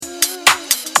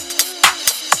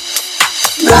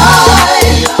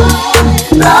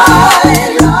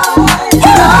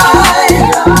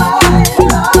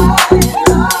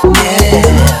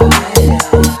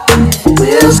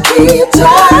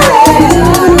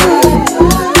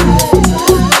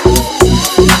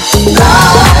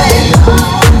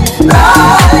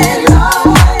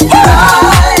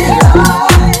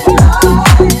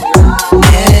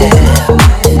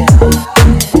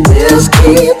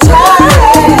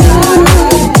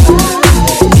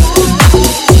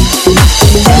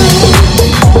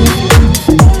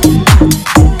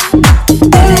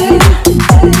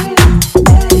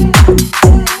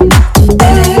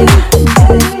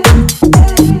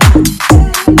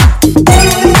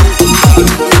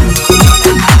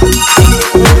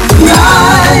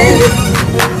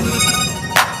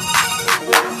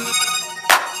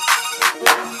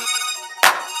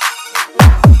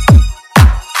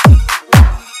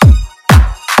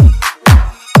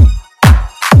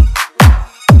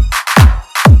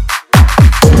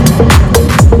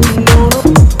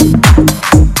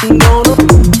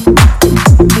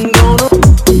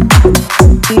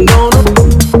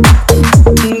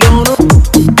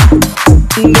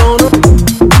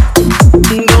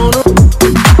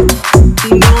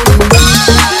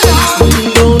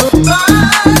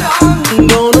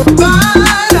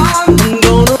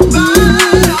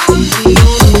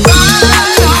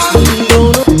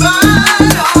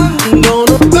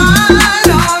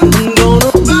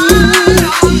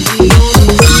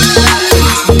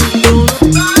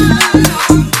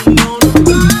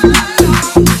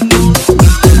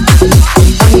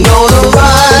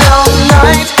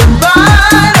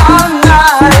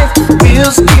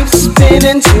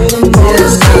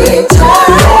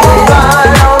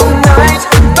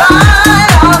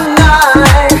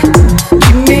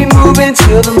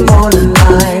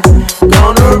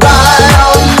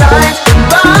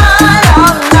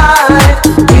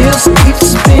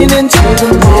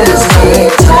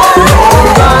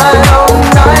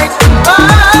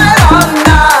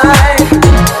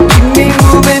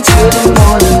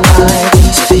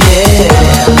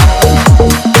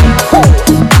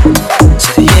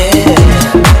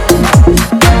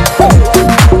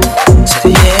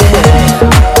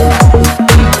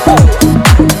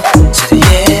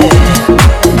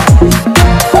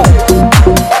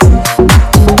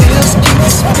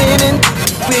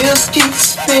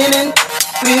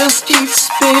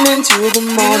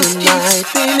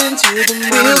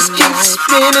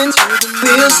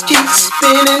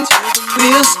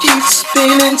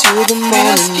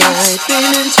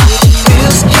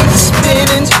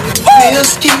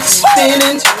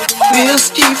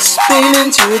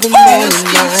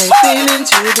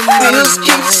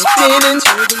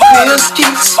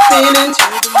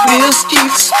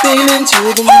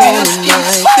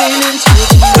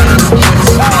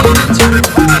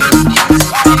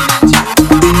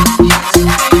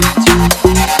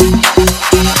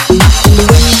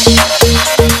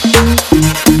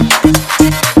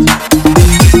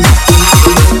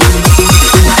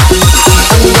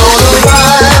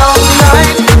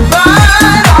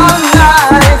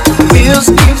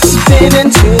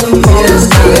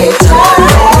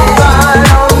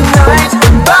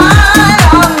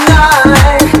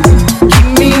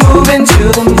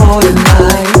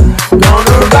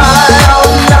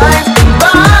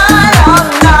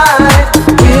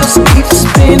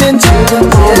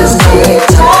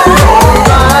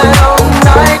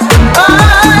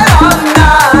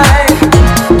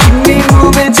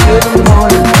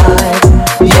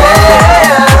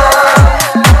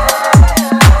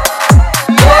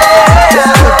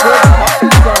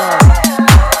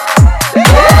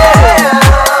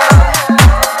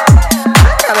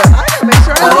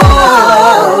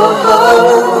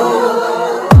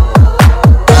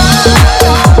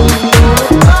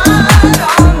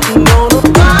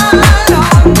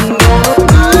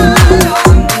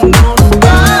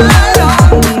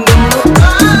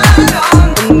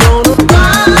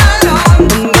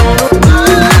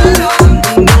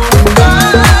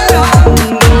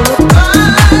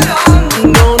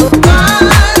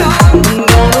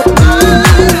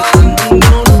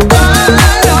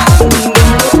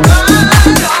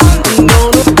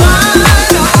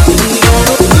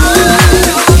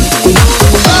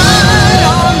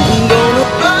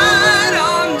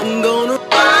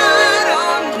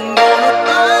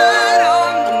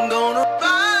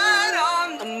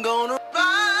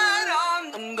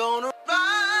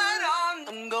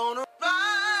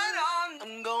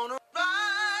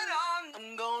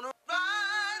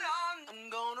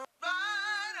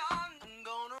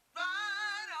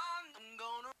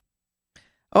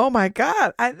Oh my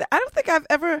God. I don't think I've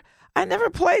ever I never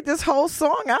played this whole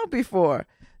song out before.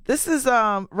 This is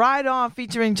Ride On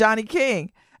featuring Johnny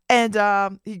King. And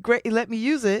he let me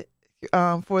use it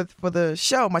for the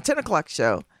show, my 10 o'clock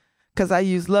show, because I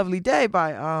use Lovely Day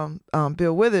by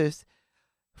Bill Withers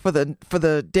for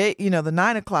the day, the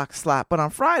 9 o'clock slot. But on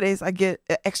Fridays, I get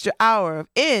an extra hour of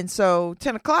so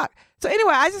 10 o'clock. So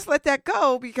anyway, I just let that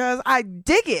go because I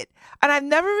dig it. And I've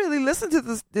never really listened to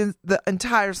the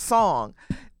entire song.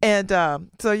 And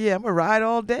so, yeah, I'm going to ride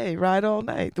all day, ride all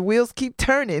night. The wheels keep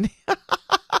turning.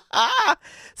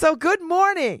 So good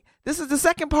morning. This is the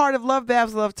second part of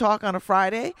LoveBabz Love Talk on a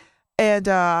Friday. And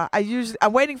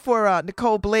I'm waiting for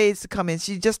Nicole Blades to come in.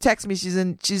 She just texted me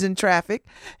she's in traffic.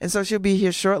 And so she'll be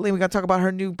here shortly. We're going to talk about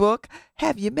her new book,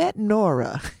 Have You Met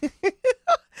Nora?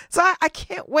 So I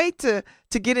can't wait to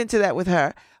get into that with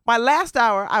her. My last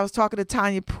hour, I was talking to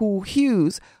Tanya Poole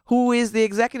Hughes, who is the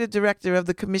executive director of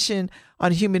the Commission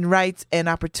on Human Rights and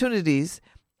Opportunities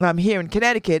here in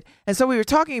Connecticut. And so we were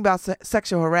talking about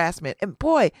sexual harassment. And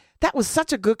boy, that was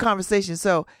such a good conversation.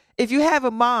 So if you have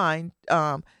a mind,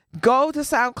 go to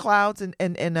SoundCloud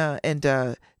and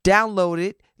download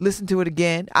it, listen to it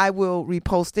again. I will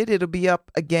repost it. It'll be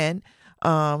up again.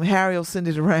 Harry will send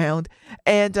it around,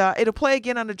 and it'll play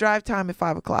again on the drive time at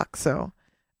 5 o'clock. So,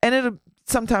 and it'll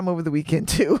sometime over the weekend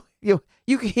too. You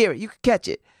can hear it, you can catch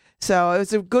it. So it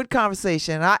was a good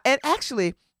conversation. And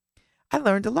actually, I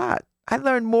learned a lot. I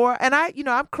learned more, and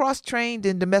I'm cross-trained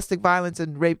in domestic violence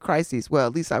and rape crises. Well,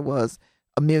 at least I was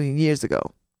a million years ago.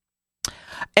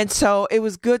 And so it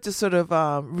was good to sort of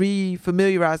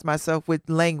re-familiarize myself with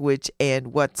language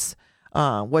and what's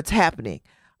happening.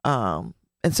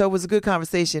 And so it was a good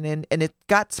conversation, and it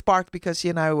got sparked because she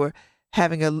and I were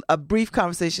having a brief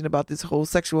conversation about this whole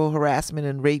sexual harassment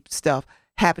and rape stuff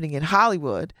happening in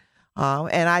Hollywood.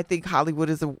 And I think Hollywood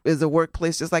is a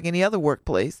workplace just like any other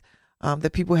workplace,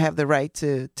 that people have the right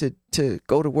to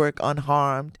go to work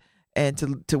unharmed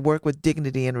and to work with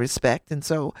dignity and respect. And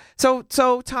so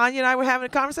Tanya and I were having a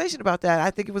conversation about that. I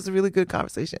think it was a really good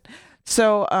conversation.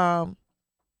 So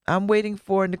I'm waiting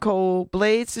for Nicole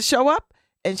Blades to show up.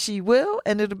 And she will,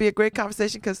 and it'll be a great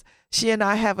conversation because she and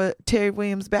I have a Terry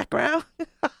Williams background,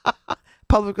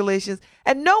 public relations.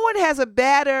 And no one has a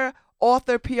better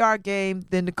author PR game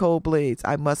than Nicole Blades,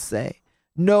 I must say.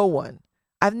 No one.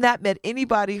 I've not met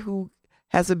anybody who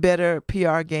has a better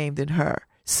PR game than her.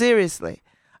 Seriously.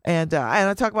 And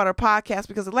I talk about her podcast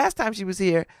because the last time she was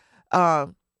here,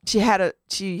 she had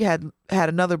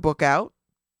another book out,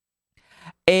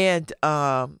 and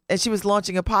she was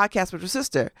launching a podcast with her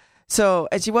sister. So,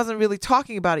 and she wasn't really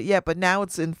talking about it yet, but now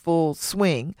it's in full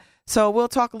swing. So we'll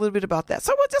talk a little bit about that.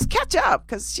 So we'll just catch up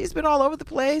because she's been all over the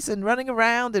place and running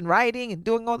around and writing and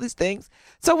doing all these things.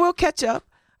 So we'll catch up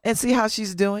and see how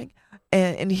she's doing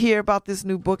and hear about this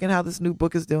new book and how this new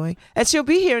book is doing. And she'll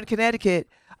be here in Connecticut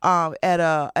at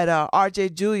R.J.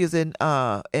 Julia's in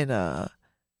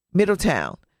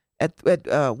Middletown at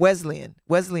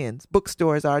Wesleyan's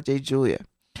bookstore is R.J. Julia.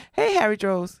 Hey, Harry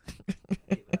Droz.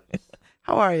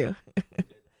 How are you?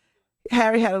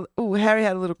 Harry had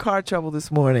a little car trouble this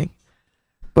morning,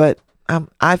 but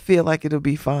I feel like it'll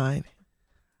be fine.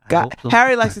 God, so.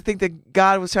 Harry likes to think that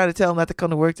God was trying to tell him not to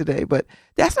come to work today, but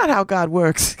that's not how God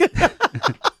works.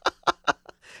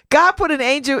 God put an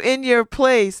angel in your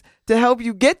place to help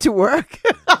you get to work.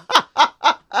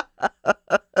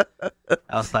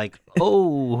 I was like,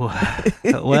 oh,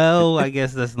 well, I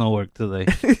guess there's no work today.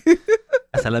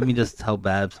 I said, let me just tell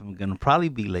Babs I'm going to probably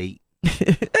be late.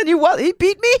 And he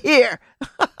beat me here.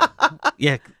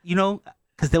 Yeah,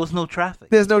 because there was no traffic.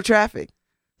 There's no traffic.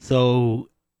 So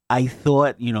I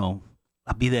thought, I'll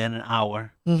be there in an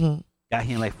hour. Mm-hmm. Got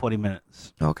here in like 40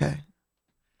 minutes. Okay.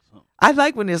 So. I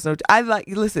like when there's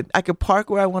listen, I can park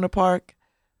where I want to park.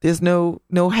 There's no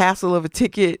hassle of a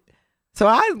ticket. So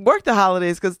I work the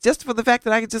holidays because just for the fact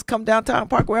that I can just come downtown and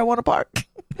park where I want to park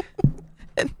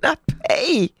and not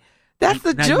pay. That's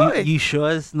the joy. You sure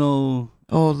there's no...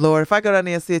 Oh, Lord, if I go down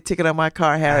there and see a ticket on my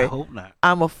car, Harry, I hope not.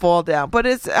 I'm going to fall down. But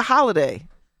it's a holiday,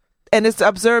 and it's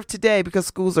observed today because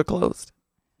schools are closed.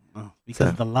 Oh,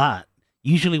 because the lot.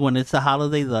 Usually when it's a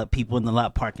holiday, the people in the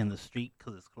lot park in the street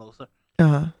because it's closer.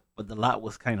 Uh-huh. But the lot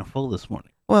was kind of full this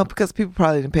morning. Well, because people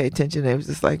probably didn't pay attention. It was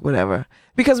just like, whatever.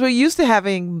 Because we're used to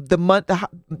having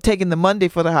taking the Monday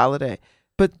for the holiday.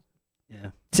 But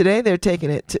today they're taking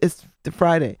it. It's the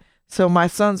Friday. So my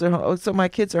sons are home. So my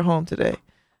kids are home today.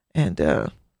 And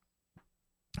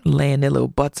laying their little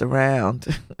butts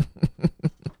around.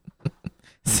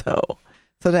 so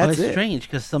that's it's strange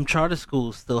because some charter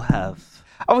schools still have.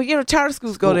 Oh, charter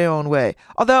schools go their own way.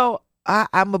 Although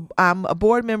I'm a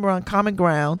board member on Common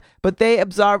Ground, but they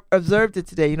observed it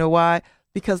today. You know why?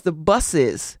 Because the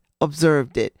buses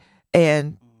observed it.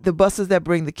 And the buses that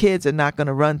bring the kids are not going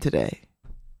to run today.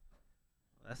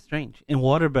 That's strange. In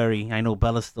Waterbury, I know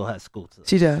Bella still has school today.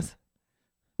 She does.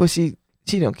 Well, she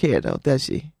don't care though, does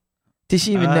she? Did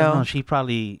she even know? No, she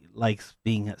probably likes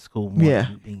being at school more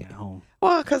than being at home.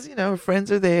 Well, because, her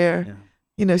friends are there.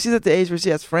 Yeah. She's at the age where she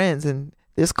has friends and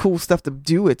there's cool stuff to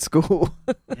do at school.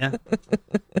 Yeah.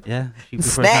 Yeah. She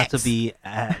prefers Snacks. not to be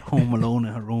at home alone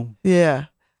in her room. Yeah.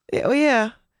 Yeah. Well,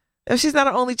 yeah. And she's not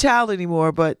an only child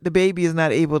anymore, but the baby is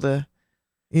not able to,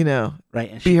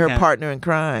 right, and be her partner in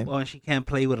crime. Well, and she can't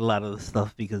play with a lot of the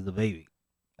stuff because of the baby.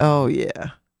 Oh,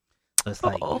 yeah. So it's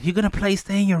like, if you're going to play,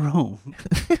 stay in your room.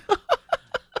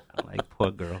 I'm like, poor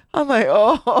girl. I'm like,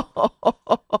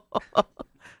 oh,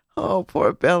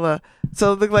 poor Bella.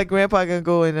 So it looked like Grandpa going to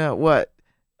go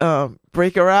and,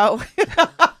 break her out?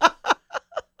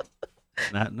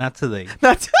 Not today.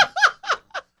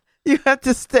 You have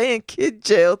to stay in kid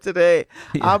jail today.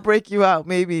 Yeah. I'll break you out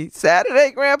maybe Saturday,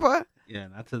 Grandpa. Yeah,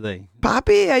 not today.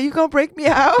 Poppy, are you going to break me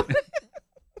out?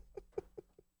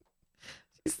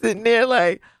 She's sitting there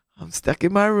like, I'm stuck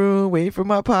in my room waiting for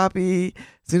my poppy.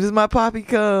 As soon as my poppy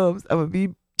comes, I'm going to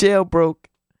be jailbroke.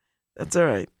 That's all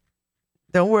right.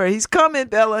 Don't worry. He's coming,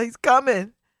 Bella. He's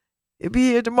coming. He'll be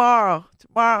here tomorrow.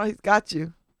 Tomorrow, he's got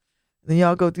you. Then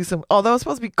y'all go do some. Although it's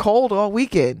supposed to be cold all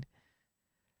weekend.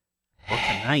 Well,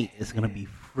 tonight it's going to be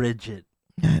frigid.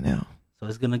 I know. So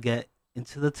it's going to get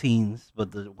into the teens,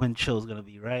 but the wind chill is going to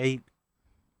be right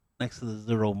next to the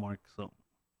 0 mark. So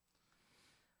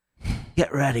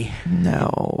get ready.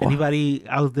 No. Anybody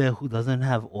out there who doesn't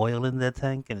have oil in their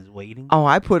tank and is waiting? Oh,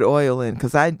 I put oil in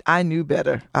because I knew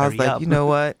better. I was like, you know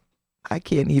what? I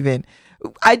can't even.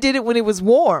 I did it when it was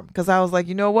warm because I was like,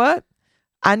 you know what?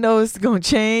 I know it's going to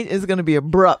change. It's going to be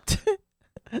abrupt.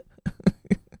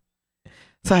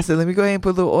 So I said, let me go ahead and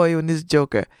put a little oil in this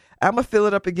joker. I'm going to fill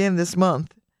it up again this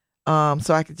month so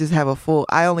I could just have a full.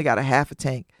 I only got a half a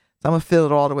tank. So I'm going to fill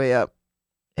it all the way up.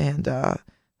 And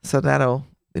so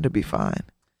it'll be fine.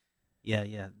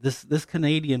 Yeah. This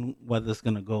Canadian weather's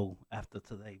going to go after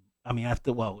today. I mean,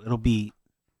 it'll be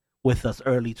with us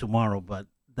early tomorrow, but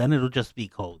then it'll just be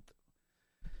cold.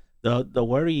 The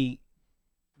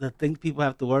things people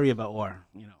have to worry about, or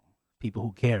people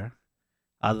who care,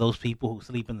 are those people who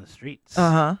sleep in the streets.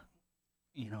 Uh-huh.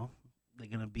 They're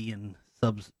gonna be in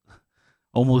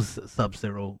almost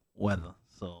sub-zero weather.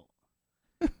 So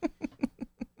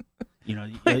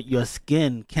your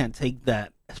skin can't take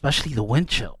that, especially the wind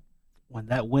chill. When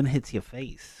that wind hits your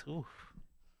face. Oof.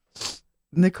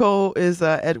 Nicole is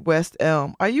at West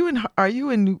Elm. Are you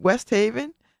in West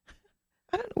Haven?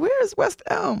 I don't know. Where is West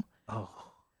Elm? Oh.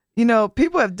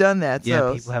 People have done that. Yeah,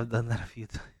 so. people have done that a few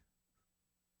times.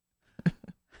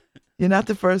 You're not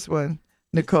the first one,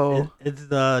 Nicole. It's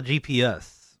the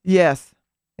GPS. Yes,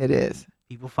 it is.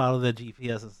 People follow their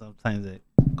GPS and sometimes it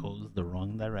goes the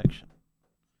wrong direction.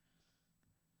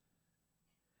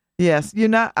 Yes, you're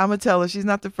not. I'm going to tell her she's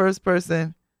not the first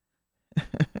person.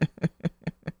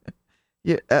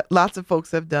 Lots of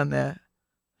folks have done that.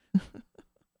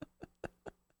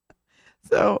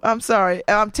 So I'm sorry.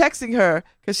 I'm texting her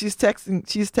because she's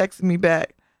texting me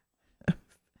back.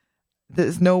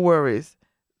 There's no worries.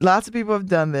 Lots of people have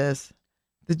done this.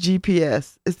 The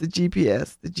GPS. It's the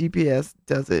GPS. The GPS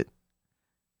does it.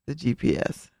 The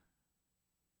GPS.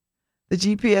 The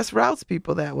GPS routes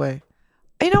people that way.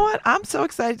 You know what? I'm so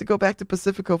excited to go back to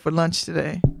Pacifico for lunch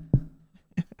today.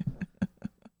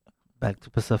 Back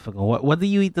to Pacifico. What did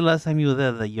you eat the last time you were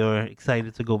there that you're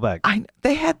excited to go back?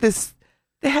 They had this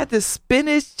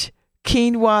spinach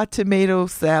quinoa tomato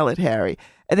salad, Harry.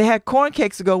 And they had corn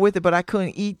cakes to go with it, but I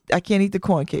can't eat the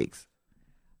corn cakes.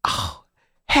 Oh,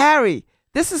 Harry,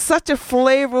 this is such a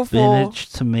flavorful spinach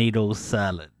tomato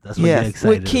salad. That's what you're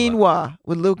excited with quinoa, about.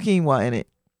 with little quinoa in it.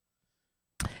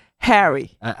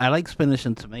 Harry, I like spinach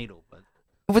and tomato, but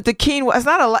with the quinoa, it's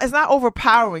not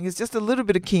overpowering. It's just a little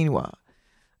bit of quinoa,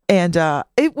 and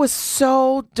it was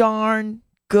so darn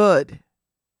good.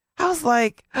 I was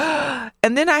like,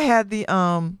 and then I had the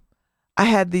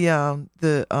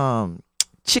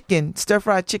chicken,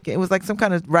 stir-fried chicken. It was like some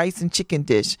kind of rice and chicken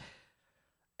dish.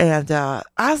 And I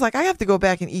was like, I have to go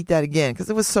back and eat that again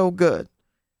because it was so good.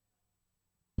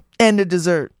 And the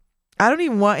dessert. I don't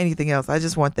even want anything else. I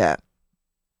just want that.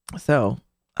 So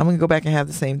I'm going to go back and have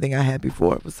the same thing I had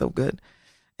before. It was so good.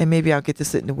 And maybe I'll get to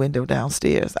sit in the window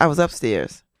downstairs. I was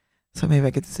upstairs. So maybe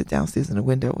I get to sit downstairs in the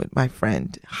window with my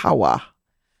friend, Hawa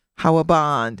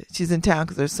Bond. She's in town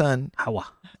because her son. Hawa.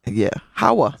 Yeah.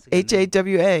 Hawa.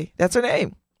 Hawa. That's her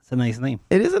name. It's a nice name.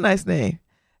 It is a nice name.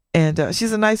 And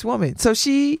she's a nice woman. So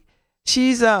they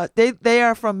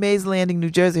are from Mays Landing, New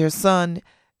Jersey. Her son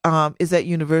is at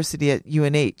university at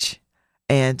UNH,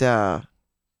 and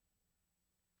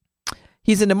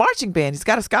he's in the marching band. He's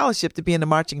got a scholarship to be in the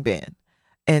marching band,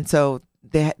 and so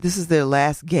this is their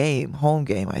last game, home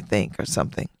game, I think, or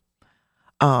something.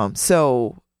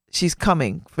 So she's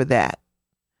coming for that,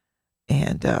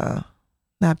 and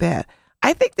not bad.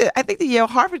 I think the Yale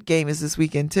Harvard game is this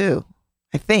weekend too.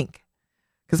 I think,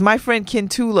 because my friend Ken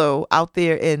Tulo out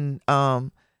there in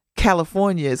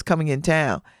California is coming in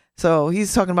town. So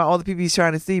he's talking about all the people he's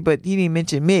trying to see, but he didn't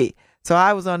mention me. So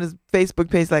I was on his Facebook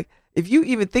page like, if you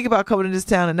even think about coming to this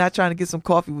town and not trying to get some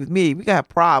coffee with me, we gonna have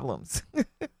problems.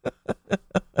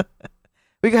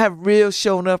 We gonna have real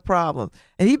showing up problems.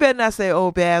 And he better not say,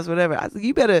 "Oh, Babz, whatever." I said,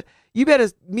 you better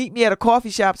meet me at a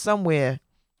coffee shop somewhere.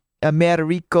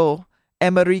 Americo.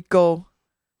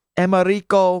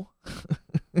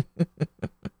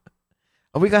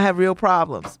 Or we gonna have real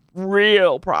problems.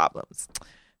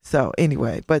 So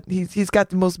anyway, but he's got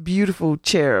the most beautiful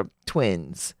cherub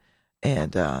twins,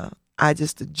 and I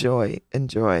just enjoy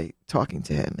talking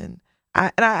to him, and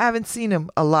I haven't seen him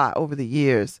a lot over the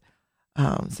years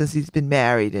since he's been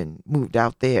married and moved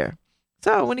out there.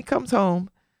 So when he comes home,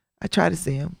 I try to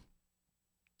see him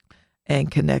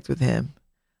and connect with him.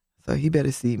 So he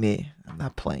better see me. I'm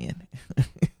not playing.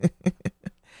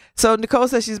 So Nicole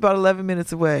says she's about 11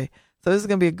 minutes away. So this is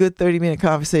gonna be a good 30-minute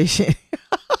conversation.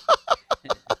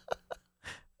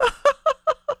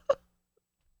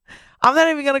 I'm not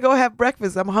even going to go have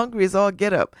breakfast. I'm hungry as all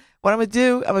get up. What I'm going to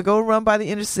do, I'm going to go run by the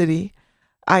inner city.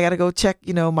 I got to go check,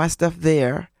 my stuff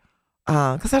there.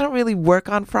 Because I don't really work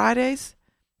on Fridays.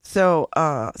 So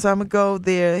I'm going to go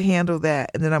there, handle that.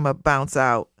 And then I'm going to bounce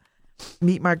out,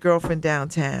 meet my girlfriend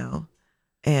downtown.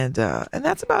 And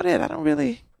that's about it. I don't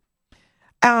really.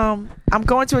 I'm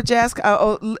going to a jazz.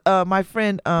 My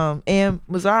friend Ann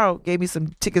Mazzaro gave me some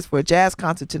tickets for a jazz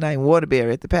concert tonight in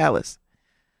Waterbury at the Palace.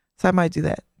 So I might do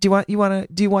that. Do you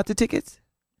want the tickets?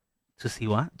 To see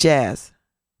what? Jazz.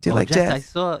 Do you like jazz? I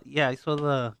saw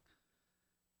the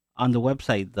on the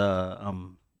website the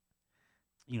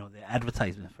the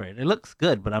advertisement for it. It looks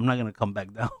good, but I'm not gonna come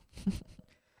back down.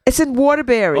 It's in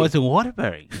Waterbury. Oh, it's in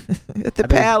Waterbury. At the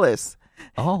Palace.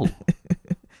 Oh.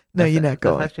 No, you're not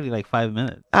going. That's actually like 5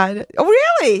 minutes. Oh,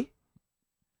 really?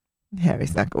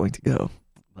 Harry's not going to go.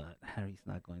 But Harry's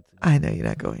not going to. I know you're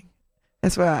not going.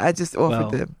 That's why I just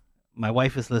offered them. My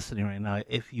wife is listening right now.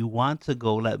 If you want to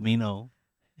go, let me know,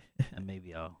 and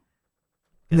maybe I'll.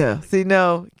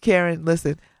 No, Karen,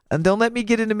 listen, and don't let me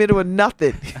get in the middle of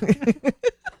nothing,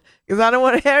 because I don't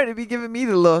want Harry to be giving me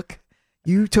the look.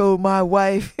 You told my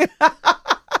wife. You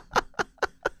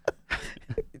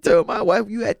told my wife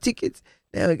you had tickets.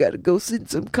 Now I got to go sit in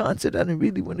some concert. I didn't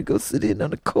really want to go sit in on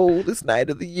the coldest night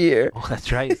of the year. Oh,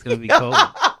 that's right. It's gonna be cold.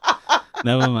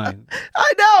 Never mind.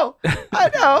 I know.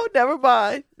 Never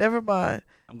mind.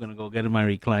 I'm gonna go get in my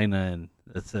recliner and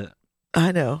that's it.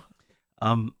 I know.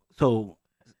 So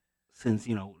since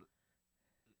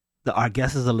our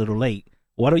guest is a little late,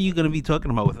 what are you gonna be talking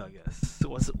about with our guest?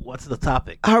 What's the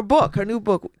topic? Her new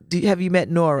book. Have you met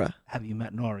Nora? Have you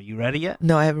met Nora? You read it yet?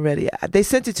 No, I haven't read it yet. They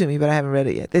sent it to me, but I haven't read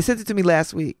it yet. They sent it to me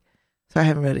last week, so I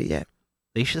haven't read it yet.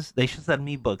 They should send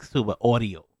me books too, but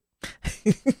audio.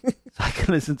 So I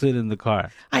can listen to it in the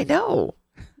car. I know.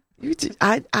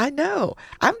 I know.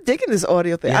 I'm digging this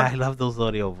audio thing. Yeah, I love those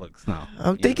audio books now.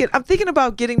 I'm thinking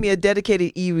about getting me a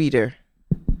dedicated e-reader.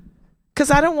 Because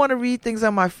I don't want to read things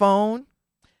on my phone.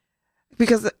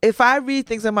 Because if I read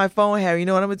things on my phone, Harry, you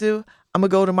know what I'm going to do? I'm going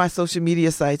to go to my social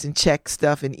media sites and check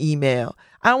stuff and email.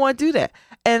 I don't want to do that.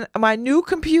 And my new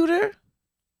computer,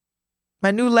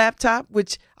 my new laptop,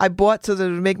 which I bought so that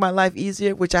it would make my life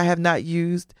easier, which I have not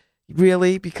used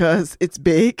really because it's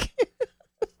big.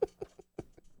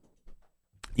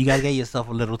 You gotta get yourself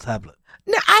a little tablet.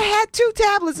 No, I had 2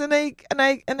 tablets and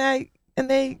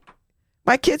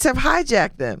my kids have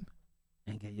hijacked them.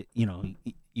 And get,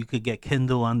 you could get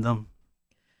Kindle on them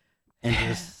and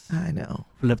just I know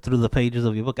flip through the pages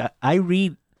of your book. I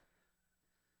read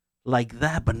like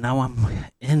that, but now I'm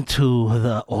into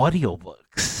the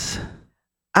audiobooks.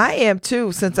 I am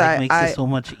too, since it makes it so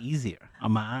much easier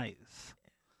on my eyes.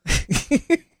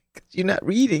 You're not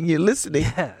reading, you're listening.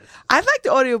 Yes. I like the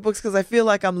audiobooks because I feel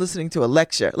like I'm listening to a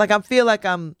lecture. Like I feel like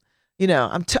I'm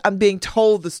being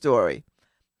told the story.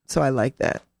 So I like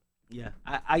that. Yeah.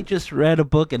 I just read a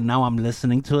book and now I'm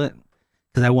listening to it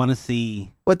because I want to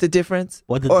see what the difference.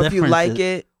 Or if you like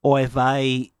it. Or if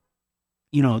I,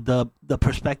 the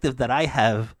perspective that I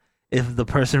have, if the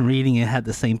person reading it had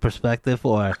the same perspective,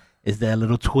 or is there a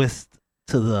little twist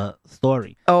to the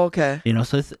story? Oh, okay.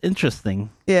 So it's interesting.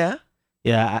 Yeah.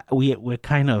 Yeah, we're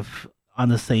kind of on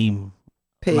the same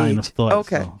page. Line of thought.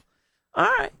 Okay. So All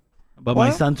right. But my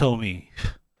son told me,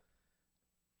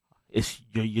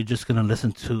 you're just gonna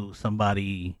listen to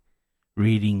somebody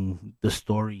reading the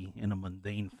story in a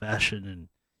mundane fashion, and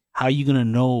how are you gonna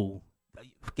know,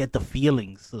 get the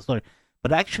feelings of the story?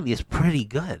 But actually, it's pretty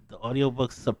good. The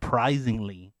audiobooks,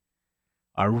 surprisingly,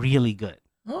 are really good.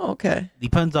 Oh, okay.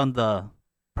 Depends on the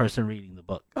person reading the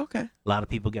book. Okay. A lot of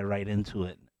people get right into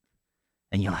it,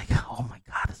 and you're like, oh my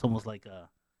God, it's almost like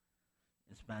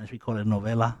in Spanish we call it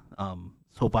novela,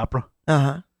 soap opera.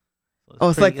 So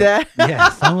it's like good. that. Yeah,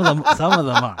 some of them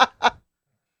are.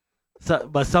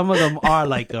 But some of them are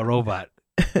like a robot.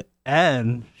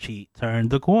 And she turned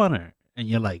the corner, and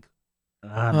you're like,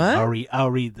 I'll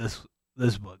read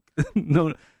this book.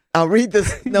 No, I'll read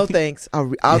this. No thanks.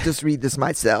 I'll just read this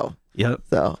myself. Yep.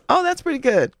 So, that's pretty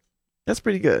good. That's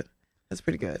pretty good.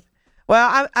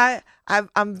 Well,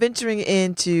 I'm venturing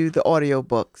into the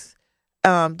audiobooks.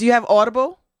 Do you have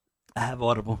Audible? I have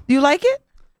Audible. Do you like it?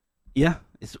 Yeah,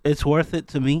 it's worth it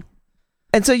to me.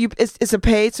 And so it's a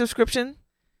paid subscription?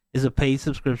 It's a paid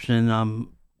subscription.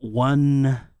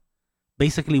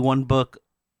 Basically one book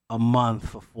a month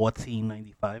for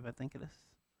 $14.95, I think it is.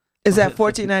 Is that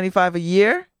 $14.95 a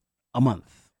year? A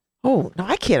month. Oh, no,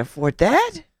 I can't afford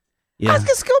that. Yeah. I was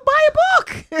just go buy a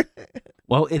book.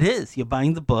 Well, it is. You're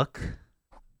buying the book.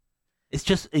 It's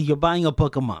just you're buying a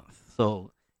book a month.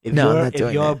 So if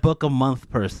you're a book a month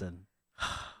person,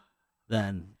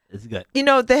 then it's good.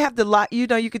 They have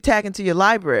you could tag into your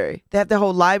library. They have the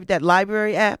whole that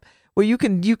library app where you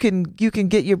can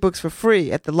get your books for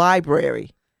free at the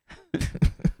library.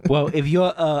 Well, if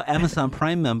you're a Amazon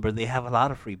Prime member, they have a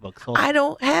lot of free books. Also. I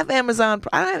don't have Amazon.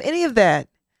 I don't have any of that.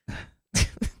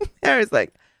 Harry's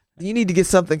like, you need to get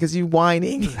something because you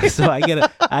whining. So I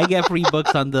get free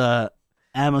books on the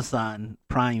Amazon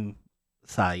Prime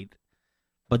side,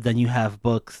 but then you have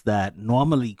books that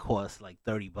normally cost like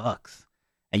 $30,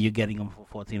 and you're getting them for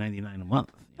 $14.99 a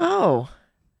month. Oh,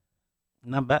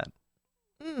 not bad.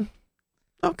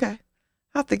 Okay,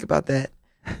 I'll think about that.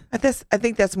 I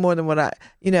think that's more than what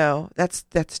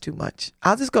that's too much.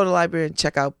 I'll just go to the library and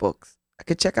check out books. I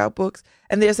could check out books.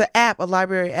 And there's a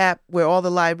library app where all the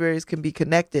libraries can be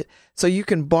connected. So you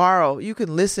can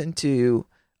listen to,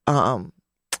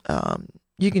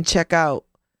 you can check out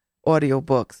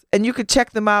audiobooks. And you could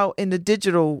check them out in the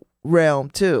digital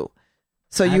realm too.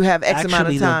 So you have X amount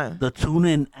of time. The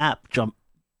TuneIn app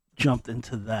jumped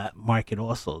into that market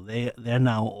also. They're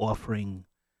now offering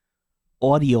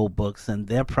audiobooks, and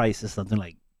their price is something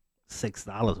like $6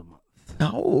 a month.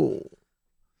 Oh.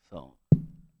 So.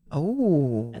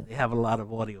 Oh. And they have a lot of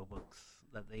audiobooks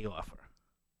that they offer.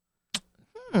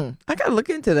 I gotta look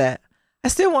into that. I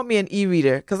still want me an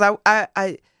e-reader because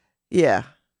yeah.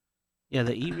 Yeah,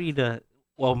 the e-reader.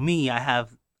 Well, I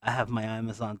have my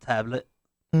Amazon tablet,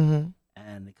 and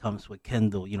it comes with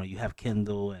Kindle. You have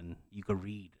Kindle, and you can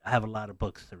read. I have a lot of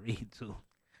books to read too.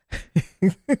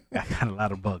 I got a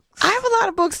lot of books. I have a lot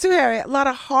of books too, Harry. A lot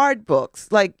of hard books,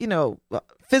 like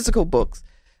physical books.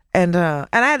 And I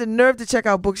had the nerve to check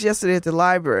out books yesterday at the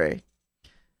library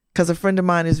because a friend of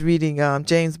mine is reading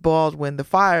James Baldwin, The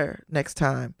Fire, next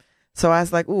time. So I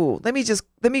was like, ooh, let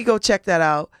me go check that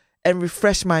out and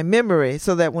refresh my memory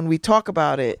so that when we talk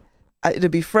about it, it'll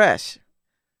be fresh.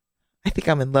 I think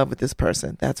I'm in love with this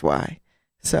person. That's why.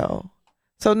 So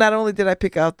not only did I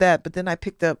pick out that, but then I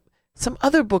picked up some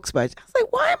other books I was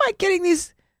like, why am I getting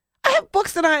these? I have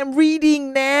books that I am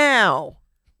reading now.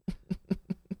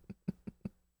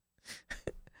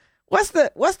 What's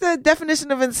the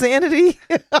definition of insanity?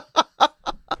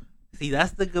 See,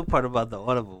 that's the good part about the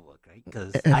Audible book, right?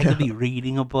 Because I could be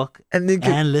reading a book and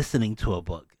listening to a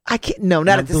book. I can't. No,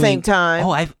 not at the same time.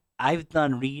 Oh, I've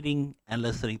done reading and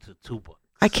listening to 2 books.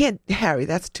 I can't, Harry.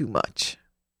 That's too much.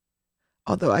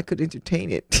 Although I could entertain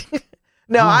it.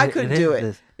 No, I couldn't do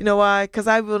it. You know why? Because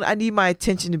I need my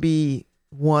attention to be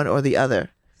one or the other.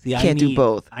 See, can't do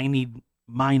both. I need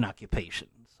mind occupation.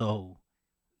 So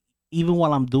even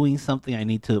while I'm doing something, I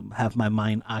need to have my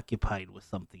mind occupied with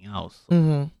something else.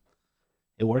 So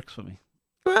it works for me.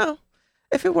 Well,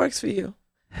 if it works for you,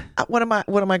 what am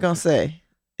I gonna say?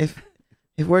 If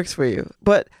it works for you,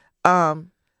 but I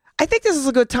think this is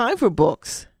a good time for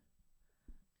books.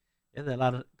 Yeah, there are a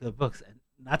lot of good books. And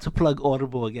not to plug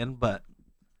Audible again, but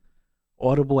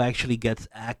Audible actually gets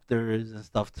actors and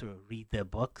stuff to read their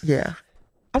books. Yeah,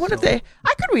 I wonder if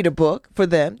I could read a book for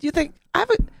them. Do you think I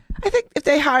think if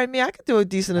they hired me, I could do a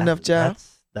decent enough job.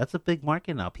 That's a big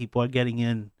market now. People are getting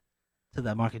in to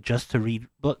that market just to read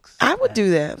books. I would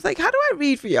do that. It's like, how do I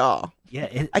read for y'all?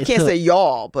 Yeah, I can't say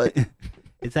y'all, but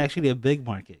it's actually a big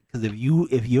market because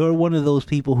if you're one of those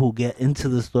people who get into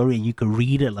the story and you can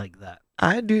read it like that,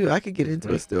 I do. I could get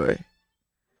into a story.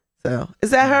 So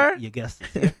is that her? You guessed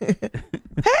it.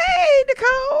 Hey,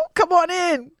 Nicole, come on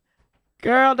in.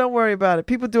 Girl, don't worry about it.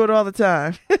 People do it all the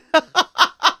time.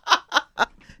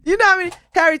 You know how many,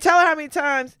 Harry, tell her how many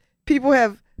times people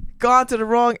have gone to the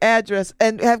wrong address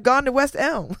and have gone to West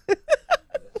Elm.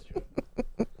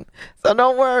 So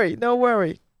don't worry.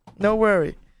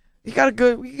 You got a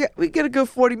good, we get a good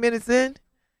 40 minutes in.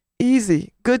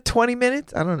 Easy. Good 20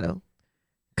 minutes. I don't know.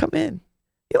 Come in.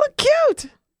 You look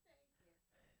cute.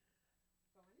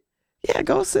 Yeah,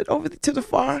 go sit over to the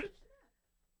far.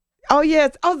 Oh, yeah.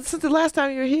 Oh, since the last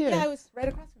time you were here. Yeah, I was right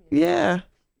across from you. Yeah.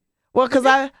 Well, because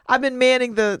I've been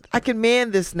manning I can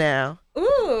man this now.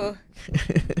 Ooh.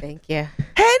 Thank you.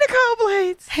 Hey, Nicole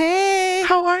Blades. Hey.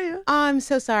 How are you? I'm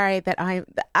so sorry that I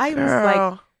was Girl.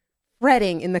 like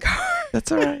fretting in the car.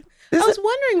 That's all right. I was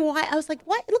wondering why. I was like,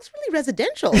 why? It looks really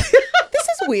residential. This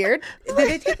is weird. Did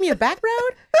they take me a back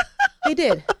road? They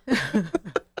did.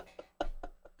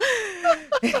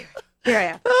 Anyway, here I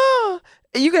am. Oh,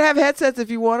 you can have headsets if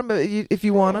you want them, but if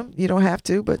you want them, you don't have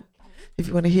to. But if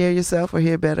you want to hear yourself or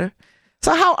hear better.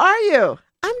 So how are you?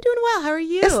 I'm doing well. How are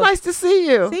you? It's nice to see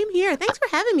you. Same here. Thanks for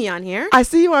having me on here. I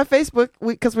see you on Facebook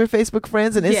because we're Facebook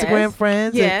friends and Instagram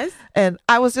friends. Yes. And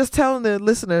I was just telling the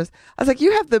listeners, I was like,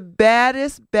 you have the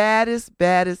baddest.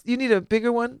 You need a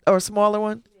bigger one or a smaller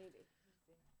one?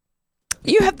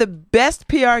 You have the best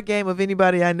PR game of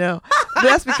anybody I know.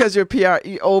 That's because you're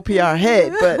old PR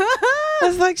head. But I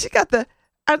was like,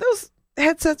 are those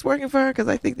headsets working for her? Because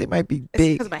I think they might be It's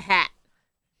big. because of my hat.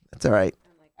 That's all right.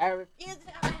 I'm like, I refuse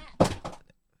to have a hat.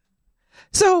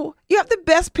 So you have the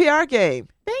best PR game.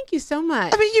 Thank you so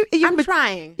much. I mean, I'm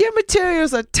trying. Your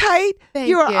materials are tight. Thank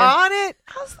you are you. on it.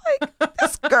 I was like,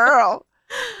 this girl.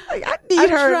 Like, I need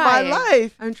her in my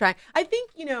life. I'm trying. I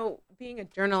think, being a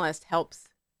journalist helps,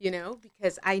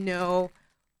 because I know.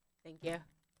 Thank you.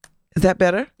 Is that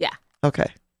better? Yeah. Okay.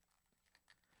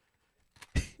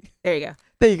 There you go.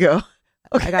 There you go.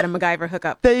 Okay. I got a MacGyver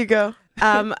hookup. There you go.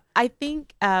 I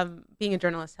think being a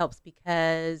journalist helps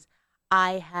because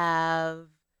I have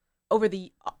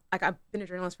I've been a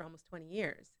journalist for almost 20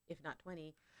 years, if not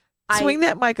 20. Swing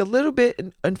that mic a little bit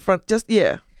in front.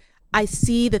 I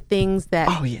see the things that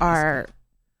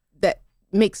that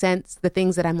make sense. The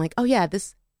things that I'm like, oh yeah,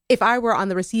 this. If I were on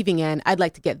the receiving end, I'd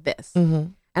like to get this,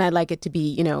 and I'd like it to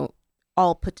be,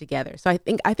 all put together. So I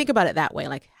think about it that way.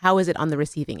 Like, how is it on the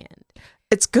receiving end?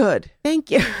 It's good. Thank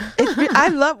you. I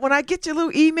love when I get your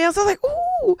little emails. I'm like,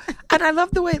 ooh, and I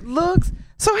love the way it looks.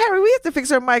 So Harry, we have to fix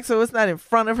her mic so it's not in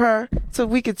front of her, so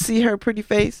we could see her pretty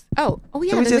face. Oh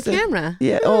yeah, So there's a camera.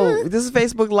 Yeah. Oh, this is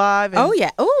Facebook Live. And Oh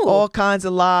yeah. Oh, all kinds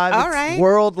of live. All It's right.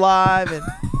 World Live and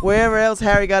wherever else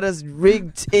Harry got us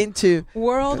rigged into.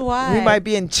 worldwide. We might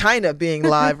be in China being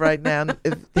live right now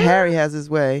if Harry has his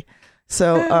way.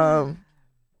 So,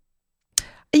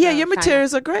 your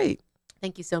materials are great.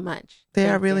 Thank you so much. They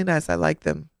Thank are really you. nice. I like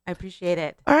them. I appreciate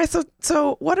it. All right.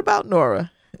 So what about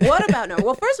Nora? What about Nora?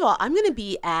 Well, first of all, I'm going to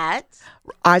be at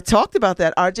I talked about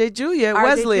that. RJ Julia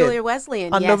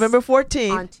Wesleyan on yes, November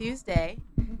 14th. on Tuesday,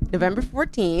 November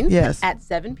 14th. Yes. At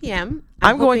 7 p.m.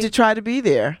 I'm going to try to be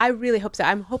there. I really hope so.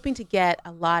 I'm hoping to get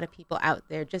a lot of people out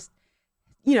there. Just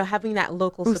having that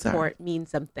local support means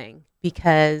something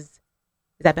because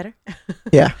is that better?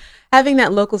 Yeah. Having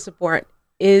that local support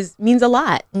means a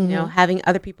lot. Having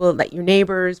other people, like your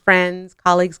neighbors, friends,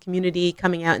 colleagues, community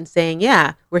coming out and saying,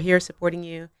 yeah, we're here supporting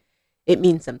you. It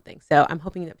means something. So I'm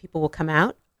hoping that people will come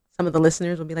out. Some of the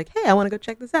listeners will be like, hey, I want to go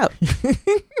check this out.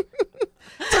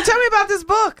 So tell me about this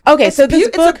book. Okay, it's so this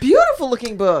book, it's a beautiful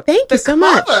looking book. Thank you so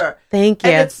much. Thank you.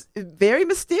 And it's very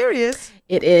mysterious.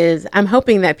 It is. I'm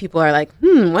hoping that people are like,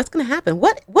 what's going to happen?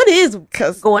 What is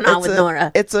going on with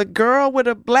Nora? It's a girl with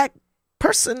a black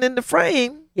person in the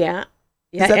frame. Yeah.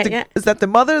 Is that the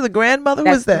mother, the grandmother?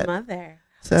 That's Who is that? the mother.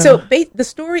 The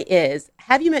story is,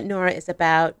 Have You Met Nora is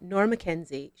about Nora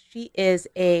McKenzie. It's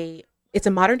a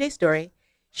modern day story.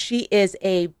 She is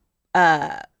a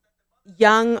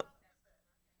young,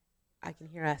 I can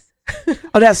hear us.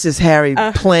 Oh, that's just Harry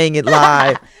playing it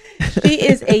live. She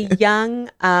is a young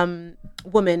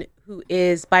woman who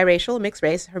is biracial, mixed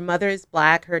race. Her mother is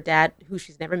black. Her dad, who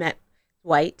she's never met,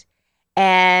 white.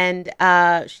 And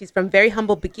she's from very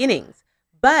humble beginnings.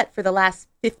 But for the last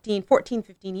 15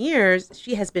 years,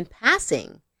 she has been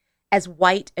passing as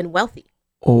white and wealthy.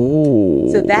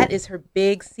 Oh. So that is her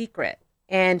big secret.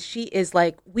 And she is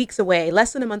like weeks away,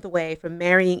 less than a month away from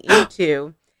marrying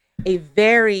into a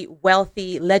very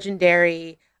wealthy,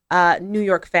 legendary New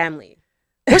York family.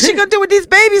 What's she going to do when these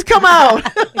babies come out?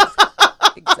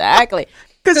 Exactly.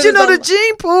 Because the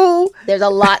gene pool. There are a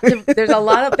lot of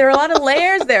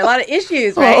layers there, a lot of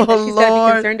issues, right? Oh, that she's got to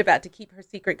Lord. be concerned about to keep her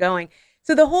secret going.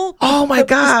 So the whole my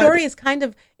God. the story is kind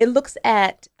of, it looks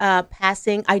at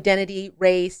passing, identity,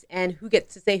 race, and who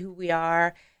gets to say who we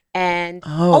are, and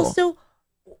also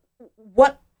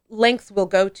what lengths we'll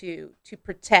go to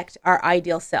protect our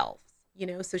ideal selves. You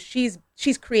know, so she's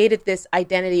created this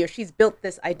identity, or she's built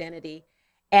this identity,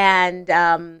 and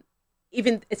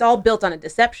even it's all built on a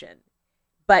deception,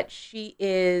 but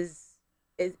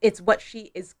it's what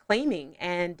she is claiming,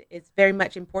 and it's very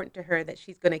much important to her that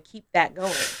she's going to keep that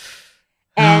going.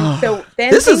 And so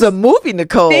then this is a movie,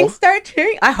 Nicole. Things start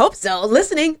turning. I hope so.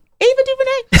 Listening, Ava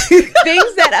DuVernay.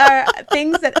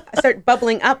 things that start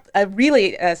bubbling up.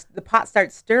 The pot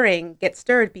gets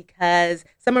stirred because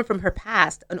someone from her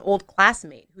past, an old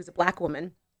classmate who's a Black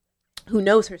woman, who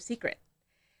knows her secret,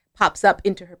 pops up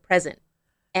into her present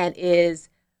and is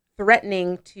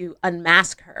threatening to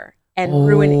unmask her and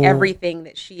ruin everything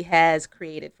that she has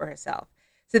created for herself.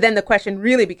 So then the question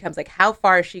really becomes, like, how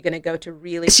far is she going to go to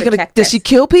really protect Does she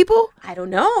kill people? I don't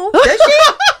know. Does she?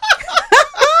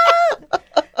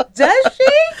 Does she?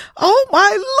 Oh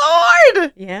my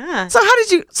Lord! Yeah.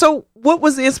 So what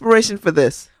was the inspiration for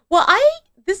this? Well,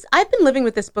 I've been living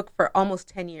with this book for almost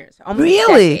 10 years. Almost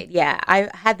Really? a decade. Yeah. I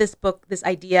had this book, this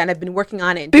idea, and I've been working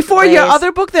on it in Before your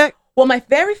other book Well, my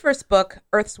very first book,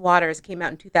 Earth's Waters, came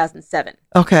out in 2007.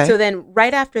 Okay. So then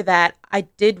right after that, I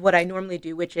did what I normally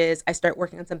do, which is I start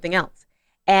working on something else.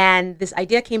 And this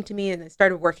idea came to me, and I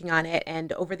started working on it.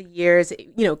 And over the years,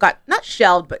 it, got not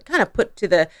shelved, but kind of put to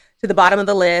the bottom of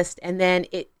the list. And then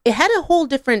it had a whole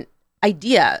different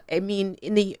idea. I mean,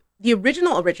 in the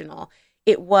original,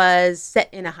 it was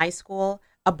set in a high school,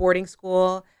 a boarding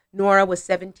school. Nora was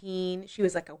 17. She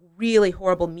was like a really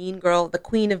horrible mean girl, the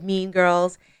queen of mean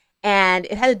girls. And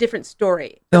it had a different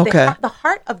story. Okay. The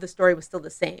heart of the story was still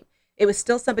the same. It was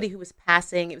still somebody who was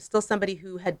passing. It was still somebody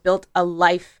who had built a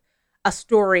life, a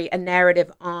story, a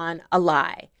narrative on a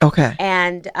lie. Okay.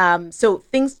 And so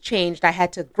things changed. I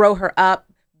had to grow her up,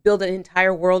 build an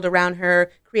entire world around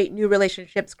her, create new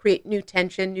relationships, create new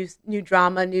tension, new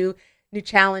drama, new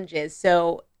challenges.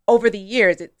 So over the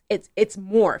years, it's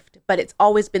morphed, but it's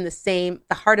always been the same.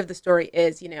 The heart of the story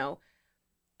is,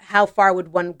 how far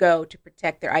would one go to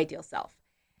protect their ideal self?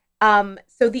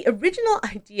 So the original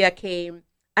idea came,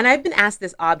 and I've been asked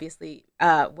this, obviously,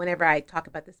 whenever I talk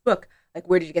about this book, like,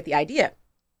 where did you get the idea?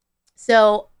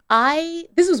 So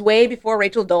this was way before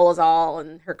Rachel Dolezal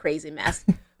and her crazy mess.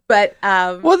 But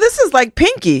well, this is like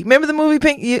Pinky. Remember the movie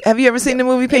Pinky? Have you ever seen the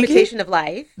movie Pinky? Imitation of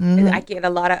Life. Mm-hmm. I get a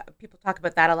lot of people talk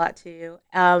about that a lot too.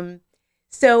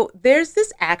 So there's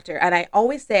this actor, and I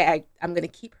always say I'm going to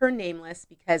keep her nameless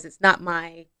because it's not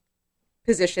my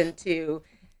position to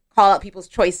call out people's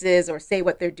choices or say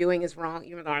what they're doing is wrong.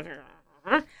 Even though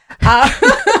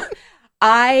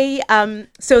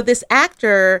so this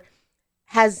actor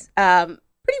has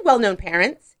pretty well-known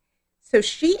parents. So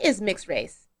she is mixed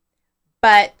race,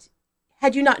 but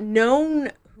had you not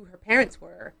known who her parents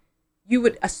were, you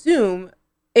would assume,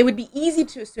 it would be easy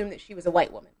to assume that she was a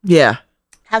white woman. Yeah.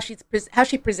 How she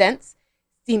presents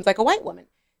seems like a white woman.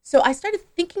 So I started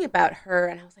thinking about her,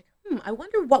 and I was like, I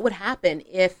wonder what would happen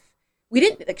if we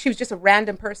didn't, like, she was just a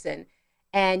random person,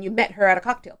 and you met her at a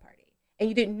cocktail party, and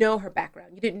you didn't know her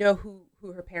background, you didn't know who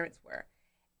her parents were,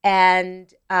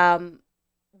 and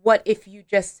what if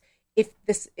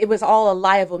it was all a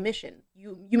lie of omission?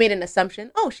 You made an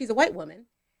assumption. Oh, she's a white woman,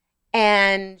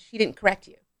 and she didn't correct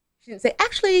you. She didn't say,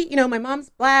 actually, my mom's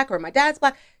Black or my dad's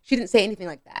Black. She didn't say anything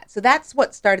like that. So that's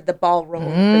what started the ball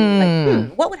rolling.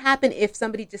 Like, what would happen if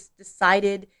somebody just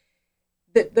decided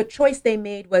that the choice they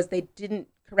made was they didn't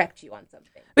correct you on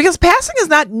something? Because passing is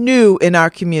not new in our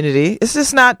community. It's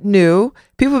just not new.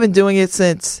 People have been doing it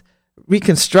since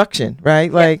Reconstruction,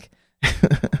 right? Yeah. Like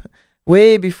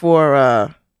way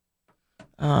before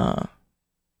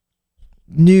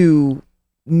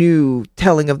new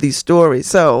telling of these stories.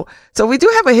 So we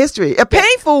do have a history, a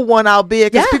painful one,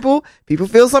 albeit, because people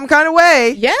feel some kind of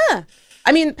way. Yeah.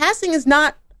 I mean, passing is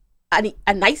not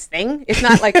a nice thing. It's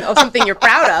not like something you're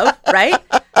proud of, right?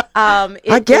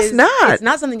 I guess not. It's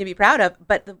not something to be proud of.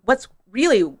 But what's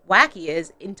really wacky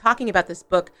is, in talking about this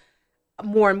book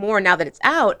more and more now that it's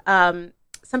out,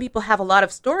 some people have a lot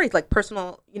of stories, like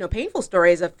personal, painful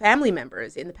stories of family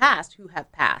members in the past who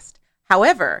have passed.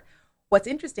 However, what's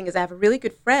interesting is I have a really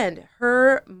good friend.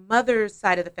 Her mother's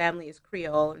side of the family is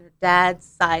Creole, and her dad's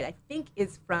side, I think,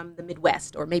 is from the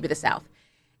Midwest or maybe the South.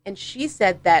 And she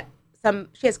said that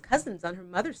she has cousins on her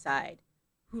mother's side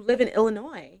who live in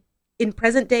Illinois, in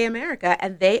present-day America,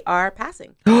 and they are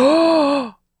passing.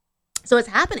 So it's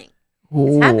happening.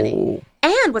 It's happening.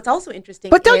 And what's also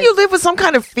interesting, but don't you live with some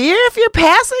kind of fear if you're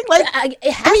passing? Like,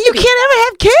 you can't ever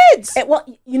have kids. Well,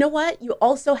 you know what? You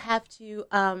also have to.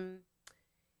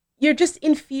 you're just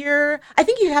in fear. I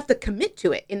think you have to commit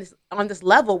to it on this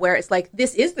level where it's like,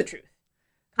 this is the truth.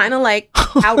 Kind of like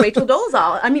how Rachel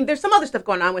Dolezal. I mean, there's some other stuff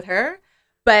going on with her,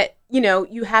 but,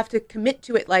 you have to commit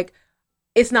to it. Like,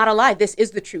 it's not a lie. This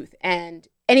is the truth. And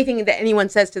anything that anyone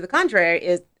says to the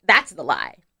contrary that's the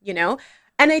lie,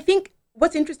 And I think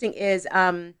what's interesting is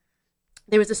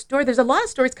there's a lot of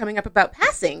stories coming up about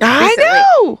passing recently. I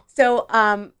know.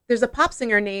 So there's a pop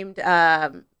singer named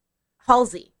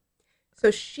Halsey. So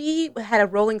she had a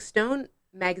Rolling Stone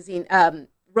magazine.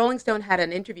 Rolling Stone had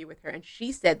an interview with her, and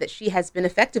she said that she has been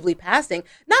effectively passing,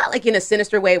 not like in a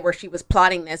sinister way where she was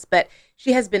plotting this, but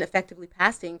she has been effectively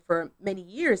passing for many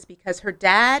years because her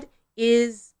dad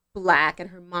is Black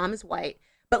and her mom is white.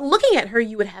 But looking at her,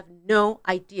 you would have no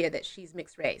idea that she's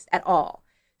mixed race at all.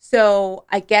 So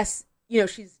I guess,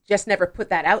 she's just never put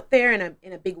that out there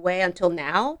in a big way until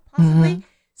now, possibly. Mm-hmm.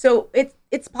 So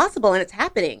it's possible and it's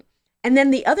happening. And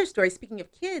then the other story, speaking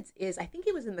of kids, is I think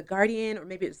it was in The Guardian or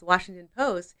maybe it was the Washington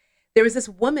Post. There was this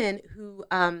woman who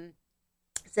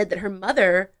said that her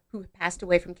mother, who passed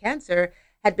away from cancer,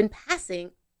 had been passing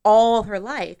all her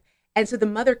life. And so the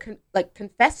mother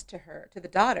confessed to the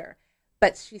daughter.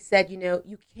 But she said,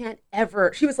 you can't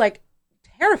ever, she was like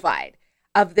terrified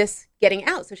of this getting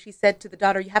out. So she said to the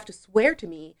daughter, you have to swear to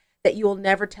me that you will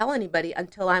never tell anybody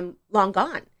until I'm long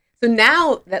gone. So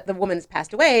now that the woman has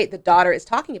passed away, the daughter is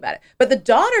talking about it. But the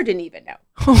daughter didn't even know.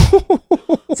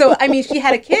 So, I mean, she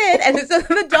had a kid, and so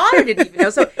the daughter didn't even know.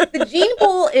 So the gene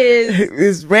pool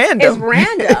is random.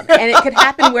 And it could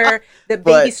happen where the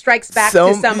baby strikes back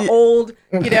to some old,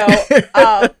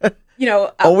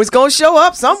 always going to show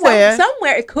up somewhere.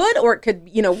 Somewhere it could, or it could,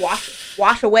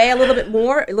 wash away a little bit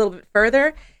more, a little bit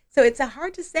further. So it's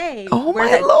hard to say where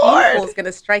that gene pool is going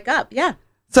to strike up. Yeah.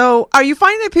 So are you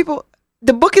finding that people...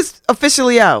 The book is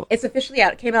officially out. It's officially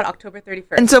out. It came out October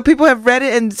 31st. And so people have read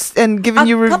it and given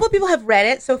you... A couple of people have read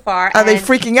it so far. Are they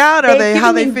freaking out?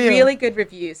 How they feel? Really good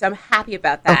reviews. So I'm happy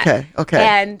about that. Okay.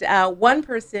 And one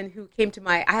person who came to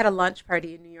I had a lunch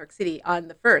party in New York City on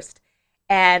the 1st.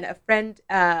 And a friend,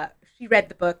 she read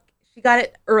the book. She got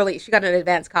it early. She got an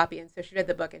advance copy. And so she read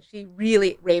the book and she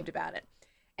really raved about it.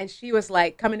 And she was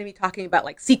like coming to me talking about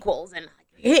like sequels and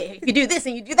hey, if you do this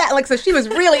and you do that, like, so she was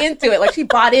really into it. Like, she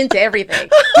bought into everything,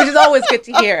 which is always good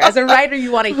to hear. As a writer,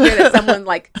 you want to hear that someone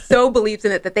like so believes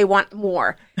in it that they want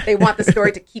more. They want the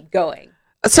story to keep going.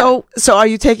 So are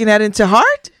you taking that into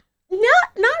heart?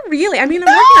 Not really. I mean, I'm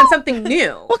working on something new.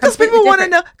 Well, because people want to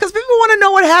know. Because people want to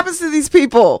know what happens to these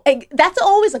people. And that's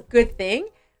always a good thing.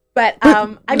 But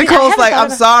Nicole's like, I'm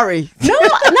sorry. No,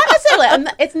 not necessarily.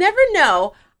 It's never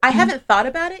no. I haven't thought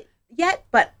about it yet,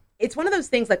 but. It's one of those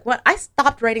things like I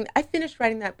finished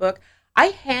writing that book.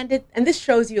 And this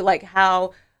shows you like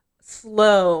how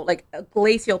slow, like a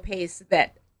glacial pace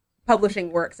that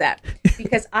publishing works at.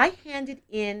 Because I handed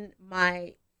in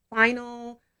my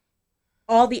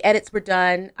all the edits were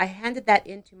done. I handed that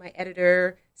in to my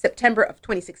editor September of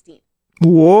 2016.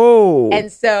 Whoa.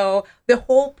 And so the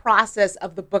whole process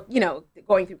of the book,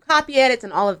 going through copy edits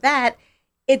and all of that,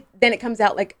 then it comes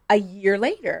out like a year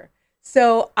later.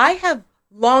 So I have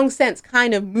long since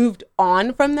kind of moved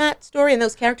on from that story and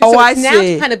those characters. So it's now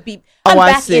to kind of I'm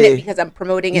back in it because I'm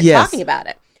promoting it and talking about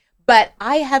it. But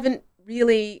I haven't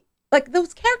really, like,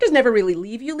 those characters never really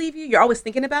leave you. You're always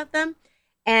thinking about them.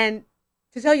 And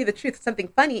to tell you the truth, something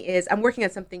funny is I'm working on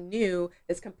something new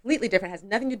that's completely different, has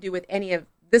nothing to do with any of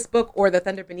this book or The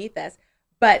Thunder Beneath Us.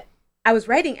 But I was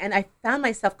writing and I found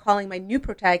myself calling my new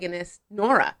protagonist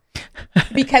Nora.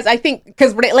 Because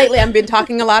lately I've been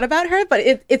talking a lot about her, but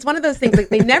it's one of those things, like,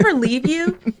 they never leave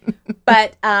you.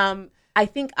 But I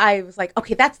think I was like,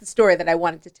 okay, that's the story that I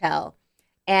wanted to tell.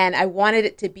 And I wanted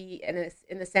it to be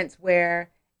in a sense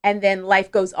where, and then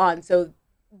life goes on. So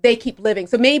they keep living.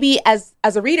 So maybe as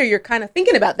a reader, you're kind of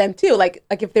thinking about them too, like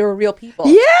if they were real people.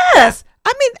 Yes.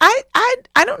 I mean,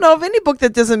 I don't know of any book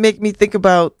that doesn't make me think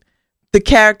about the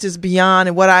characters beyond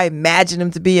and what I imagine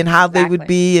them to be and how they would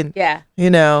be. And,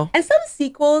 And some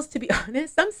sequels,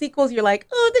 you're like,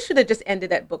 oh, this should have just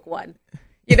ended at book 1.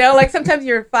 Like sometimes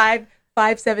you're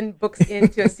 7 books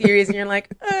into a series and you're like,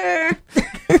 it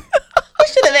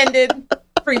should have ended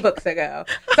 3 books ago.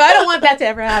 So I don't want that to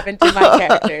ever happen to my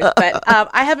characters. But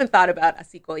I haven't thought about a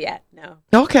sequel yet. No.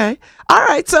 Okay. All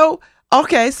right. So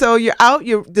you're out.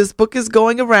 This book is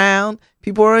going around.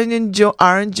 People are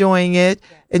enjoying it,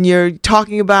 and you're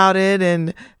talking about it.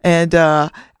 And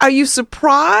are you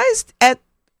surprised at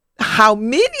how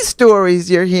many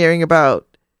stories you're hearing about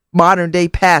modern day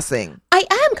passing? I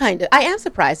am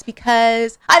surprised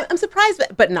because I'm surprised,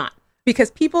 but not.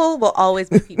 Because people will always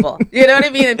be people. You know what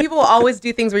I mean? And people will always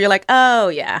do things where you're like, oh,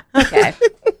 yeah, okay,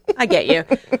 I get you.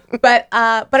 But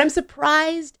I'm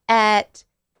surprised at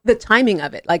the timing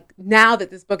of it. Like, now that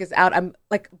this book is out, I'm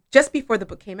like, just before the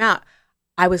book came out,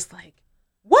 I was like,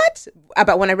 what?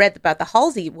 About when I read about the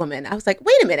Halsey woman, I was like,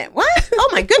 wait a minute, what? Oh,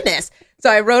 my goodness.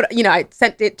 So I wrote, I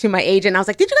sent it to my agent. I was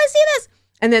like, did you guys see this?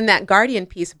 And then that Guardian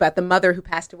piece about the mother who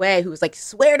passed away, who was like,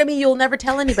 swear to me you'll never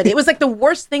tell anybody. It was like the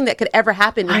worst thing that could ever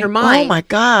happen in her mind. Oh, my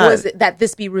God. Was that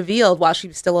this be revealed while she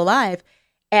was still alive.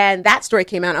 And that story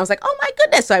came out, and I was like, oh, my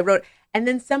goodness. So I wrote, and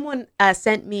then someone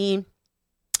sent me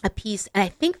a piece, and I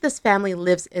think this family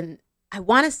lives in, I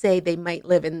want to say they might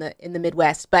live in the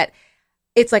Midwest, but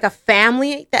it's like a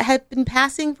family that had been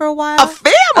passing for a while. A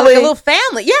family? Like a little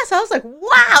family. Yes. Yeah, so I was like,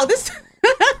 wow, this, so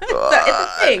it's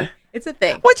a thing. It's a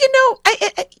thing. Well,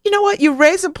 you know what? You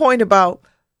raise a point about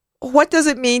what does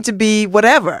it mean to be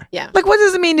whatever? Yeah. Like, what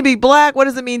does it mean to be black? What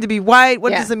does it mean to be white?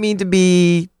 What does it mean to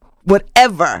be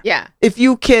whatever? Yeah. If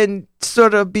you can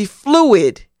sort of be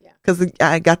fluid. Yeah. Because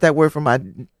I got that word from my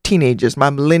teenagers, my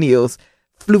millennials.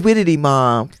 Fluidity,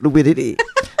 mom. Fluidity.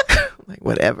 Like,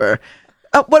 whatever.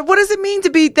 What does it mean to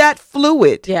be that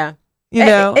fluid? Yeah. You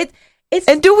know? It's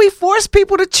and do we force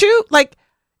people to choose? Like,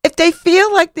 if they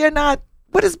feel like they're not,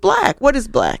 what is black? What is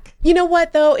black? You know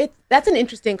what, though? That's an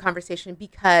interesting conversation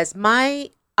because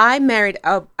I'm married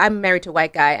to a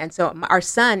white guy, and so our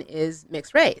son is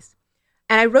mixed race.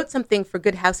 And I wrote something for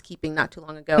Good Housekeeping not too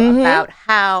long ago about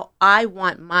how I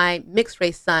want my mixed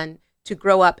race son to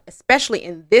grow up, especially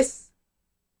in this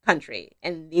country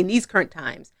and in these current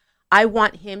times. I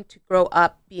want him to grow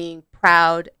up being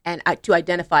proud and to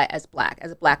identify as black,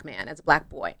 as a black man, as a black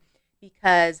boy,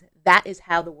 because that is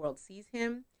how the world sees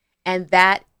him. And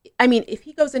that, I mean, if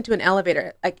he goes into an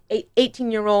elevator, like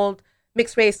 18-year-old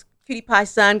mixed race cutie pie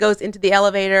son goes into the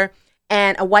elevator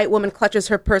and a white woman clutches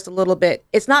her purse a little bit,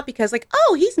 it's not because like,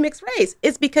 oh, he's mixed race.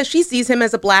 It's because she sees him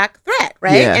as a black threat,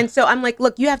 right? Yeah. And so I'm like,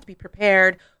 look, you have to be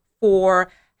prepared for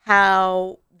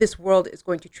how this world is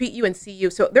going to treat you and see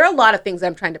you. So there are a lot of things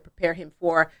I'm trying to prepare him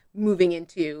for moving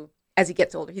into as he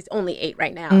gets older. He's only 8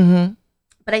 right now. Mm-hmm.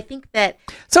 But I think that...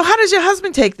 So how does your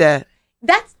husband take that?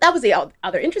 That was the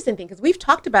other interesting thing, because we've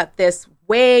talked about this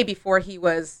way before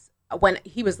when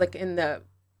he was like in the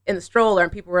stroller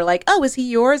and people were like, oh, is he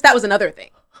yours? That was another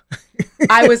thing.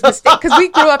 I was mistaken because we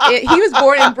grew up, he was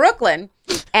born in Brooklyn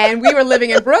and we were living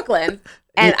in Brooklyn,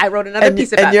 and I wrote another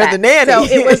piece about that. And you're the nanny. So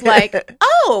it was like,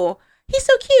 oh, he's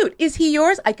so cute. Is he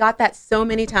yours? I got that so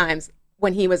many times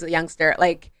when he was a youngster.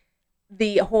 Like,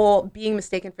 the whole being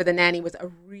mistaken for the nanny was a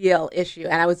real issue,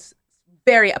 and I was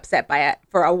very upset by it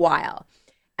for a while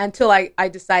until I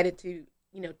decided to,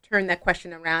 turn that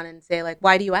question around and say, like,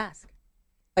 why do you ask?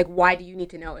 Like, why do you need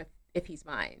to know if he's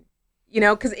mine?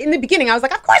 Because in the beginning I was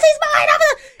like, of course he's mine.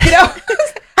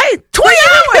 Hey, 20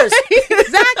 hours.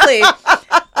 Exactly.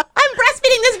 I'm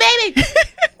breastfeeding this baby.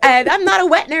 And I'm not a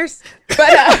wet nurse. But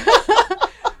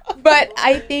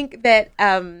I think that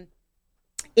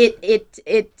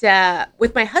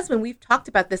with my husband, we've talked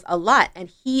about this a lot, and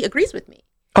he agrees with me.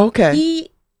 Okay.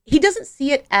 He doesn't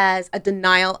see it as a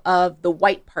denial of the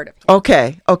white part of him.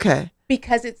 Okay.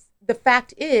 Because the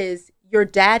fact is, your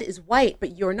dad is white,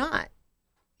 but you're not.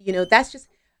 That's just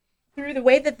through the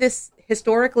way that this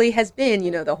historically has been,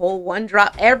 the whole one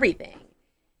drop, everything.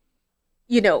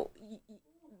 The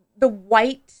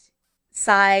white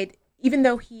side, even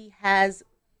though he has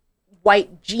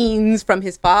white genes from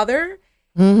his father,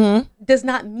 does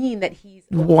not mean that he's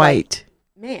white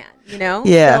man,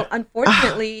 Yeah. So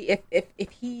unfortunately,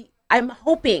 if he, I'm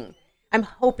hoping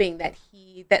that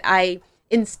I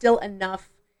instill enough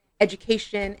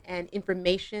education and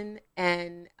information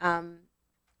and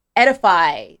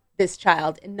edify this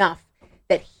child enough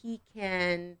that he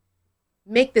can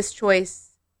make this choice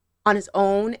on his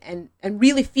own and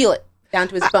really feel it down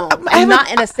to his bones, and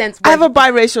not in a sense. I have a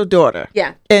biracial daughter.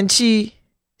 Yeah, and she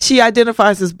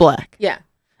identifies as black. Yeah,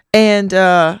 and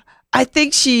I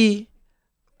think she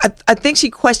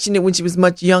questioned it when she was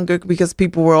much younger because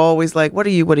people were always like, "What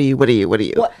are you? What are you? What are you? What are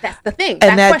you?" Well, that's the thing.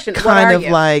 And that question, kind of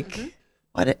like,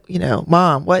 what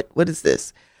Mom, what is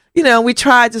this? We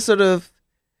tried to sort of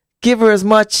give her as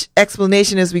much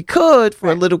explanation as we could for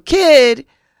a little kid.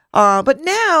 But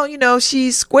now,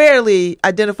 she squarely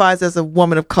identifies as a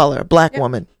woman of color, a black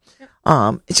woman.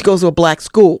 And she goes to a black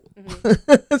school.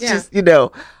 It's just,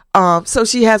 so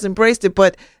she has embraced it.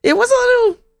 But it was a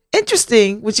little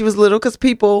interesting when she was little because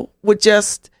people would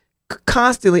just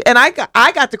constantly, and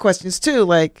I got the questions too,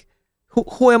 like,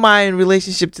 who am I in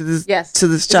relationship to this to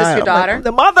this child? Is this your daughter? Like,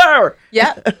 the mother.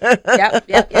 Yep.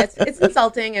 It's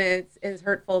insulting and it's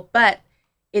hurtful, but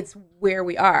it's where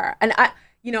we are. And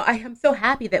I am so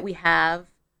happy that we have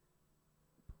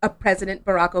a President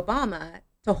Barack Obama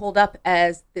to hold up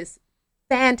as this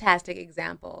fantastic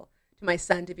example to my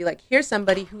son, to be like, here's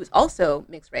somebody who is also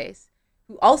mixed race,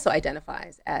 who also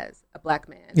identifies as a black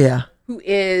man, who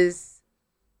is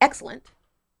excellent,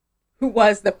 who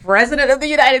was the president of the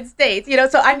United States.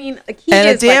 So I mean, like, he and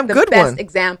is a damn like the good best one.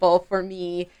 example for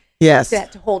me. Yes.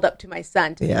 To hold up to my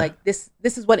son, to be like, this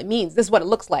is what it means. This is what it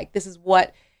looks like. This is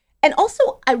what, and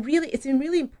also it's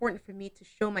really important for me to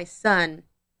show my son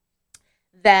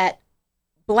that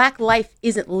Black life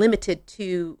isn't limited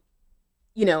to,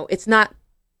 it's not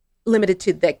limited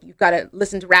to that. You've got to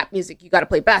listen to rap music. You got to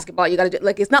play basketball. You got to do,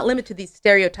 like, it's not limited to these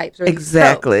stereotypes or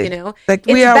exactly. These tropes, like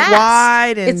it's we are vast.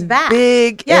 wide and it's vast.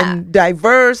 big and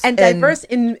diverse and diverse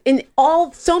in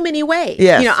all so many ways.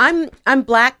 Yes. I'm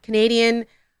Black, Canadian,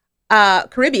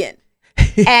 Caribbean,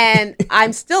 and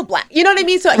I'm still Black. You know what I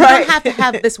mean? So you don't have to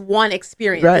have this one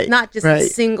experience. Right. It's not just a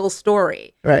single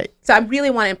story. Right. So I really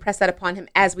want to impress that upon him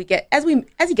as he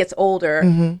gets older,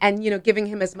 and giving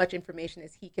him as much information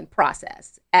as he can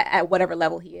process at whatever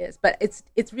level he is. But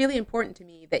it's really important to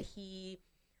me that he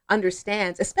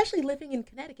understands, especially living in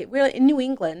Connecticut. We're in New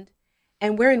England,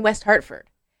 and we're in West Hartford.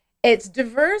 It's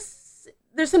diverse.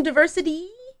 There's some diversity,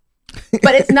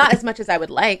 but it's not as much as I would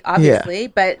like, obviously.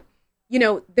 But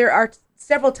there are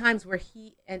several times where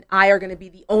he and I are going to be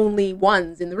the only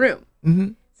ones in the room. Mm-hmm.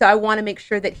 So I want to make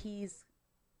sure that he's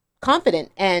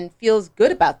confident and feels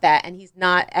good about that, and he's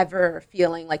not ever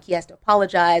feeling like he has to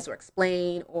apologize or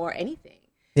explain or anything.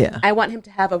 Yeah. I want him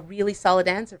to have a really solid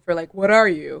answer for, like, what are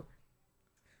you?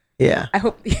 Yeah. I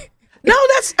hope. No,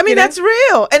 that's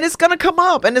real. And it's going to come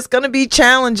up, and it's going to be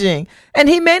challenging. And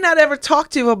he may not ever talk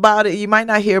to you about it. You might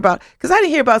not hear about, because I didn't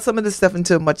hear about some of this stuff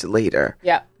until much later.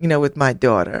 Yeah. With my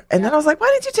daughter. And then I was like,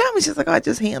 why didn't you tell me? She's like, oh, I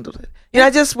just handled it. I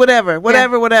just whatever. And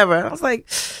I was like,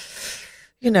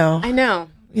 I know. I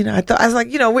was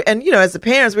like, as the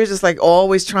parents, we're just like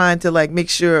always trying to like make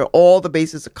sure all the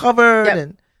bases are covered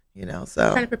and,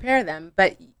 so. Trying to prepare them.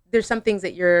 But there's some things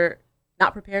that you're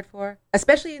not prepared for,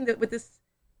 especially with this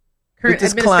current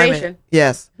administration. Climate.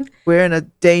 Yes. We're in a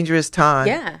dangerous time.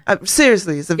 Yeah.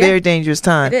 Seriously, it's a very dangerous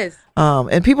time. It is.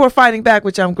 And people are fighting back,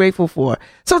 which I'm grateful for.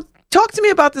 So talk to me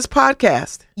about this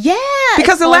podcast. Yeah.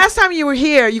 Because the last time you were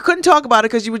here, you couldn't talk about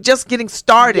it because you were just getting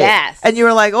started. Yes. And you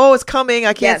were like, oh, it's coming.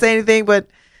 I can't say anything, but.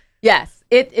 Yes,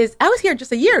 it is. I was here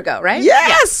just a year ago, right?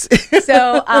 Yes.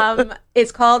 So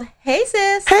it's called Hey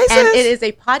Sis. Hey Sis. And it is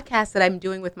a podcast that I'm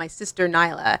doing with my sister,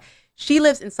 Nyla. She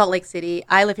lives in Salt Lake City.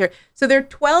 I live here. So there are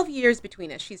 12 years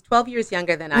between us. She's 12 years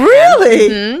younger than I am. Really?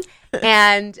 Mm-hmm.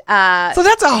 And so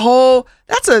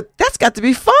that's got to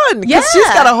be fun. Yeah. She's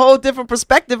got a whole different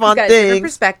perspective on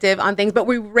things. But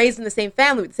we were raised in the same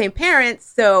family with the same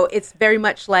parents. So it's very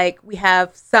much like we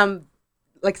have some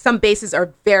bases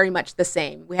are very much the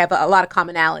same. We have a lot of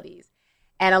commonalities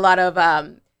and a lot of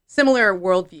similar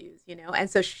worldviews, And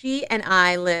so she and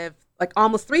I live like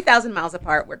almost 3,000 miles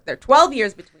apart. They're 12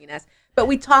 years between us, but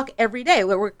we talk every day.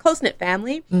 We're a close-knit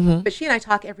family, but she and I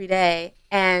talk every day,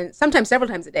 and sometimes several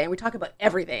times a day, and we talk about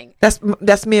everything. That's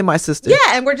me and my sister. Yeah,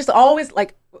 and we're just always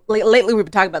like lately we've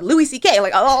been talking about Louis C.K.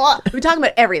 We're talking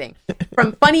about everything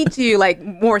from funny to like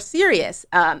more serious.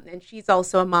 And she's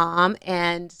also a mom,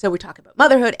 and so we talk about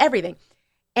motherhood, everything.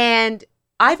 And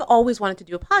I've always wanted to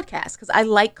do a podcast because I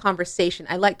like conversation.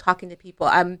 I like talking to people.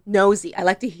 I'm nosy. I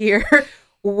like to hear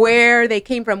where they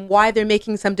came from, why they're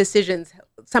making some decisions,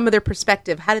 some of their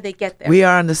perspective. How did they get there? We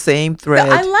are on the same thread.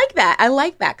 So I like that. I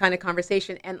like that kind of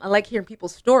conversation, and I like hearing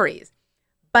people's stories.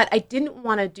 But I didn't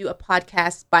want to do a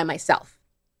podcast by myself.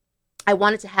 I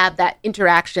wanted to have that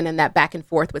interaction and that back and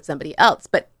forth with somebody else.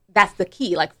 But that's the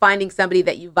key, like finding somebody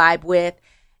that you vibe with.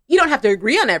 You don't have to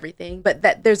agree on everything, but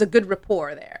that there's a good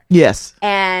rapport there. Yes.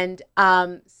 And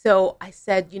so I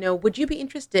said, would you be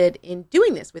interested in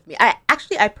doing this with me? I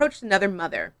approached another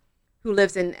mother who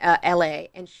lives in LA,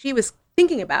 and she was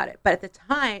thinking about it. But at the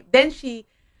time, then she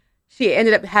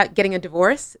ended up getting a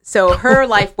divorce. So her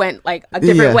life went like a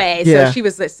different way. So she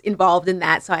was involved in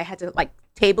that. So I had to like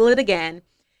table it again.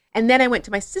 And then I went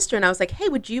to my sister and I was like, hey,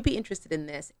 would you be interested in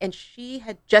this? And she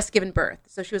had just given birth.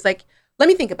 So she was like, let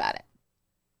me think about it.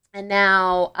 And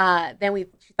now then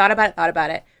she thought about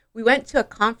it. We went to a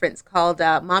conference called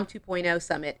Mom 2.0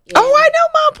 Summit. I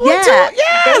know Mom 2.0.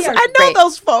 Yes, I know great.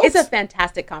 Those folks. It's a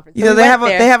fantastic conference. So they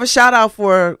have a shout out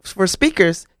for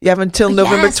speakers. You have until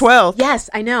November 12th. Yes,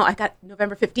 I know. I got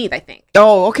November 15th, I think.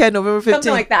 Oh, okay, November 15th.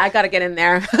 Something like that. I got to get in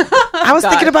there. I was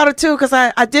thinking about it too because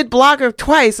I did Blogger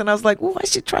twice, and I was like, oh, I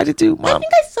should try to do Mom. I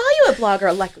think I saw you at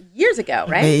Blogger like years ago,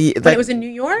 right? When it was in New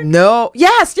York? No.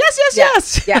 Yes.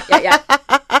 Yeah.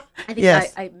 I think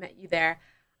I met you there.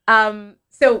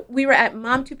 So we were at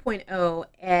Mom 2.0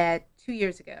 at 2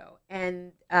 years ago,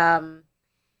 and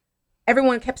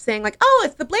everyone kept saying like, "Oh,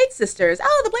 it's the Blade Sisters.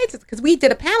 Oh, the Blade Sisters," because we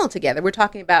did a panel together. We're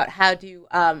talking about how to,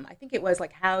 I think it was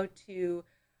like how to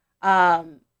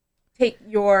take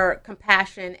your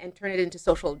compassion and turn it into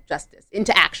social justice,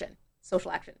 into action,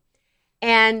 social action.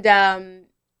 And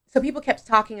so people kept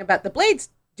talking about the Blades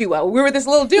duo. We were this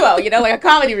little duo, like a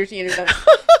comedy routine or something.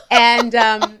 And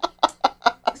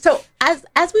so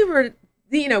as we were,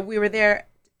 we were there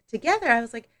together, I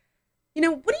was like, what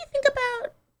do you think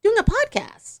about doing a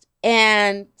podcast?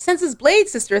 And since this Blade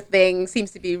Sister thing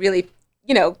seems to be really,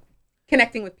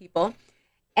 connecting with people,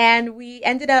 and we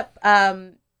ended up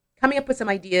coming up with some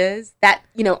ideas that,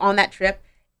 on that trip,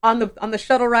 on the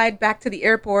shuttle ride back to the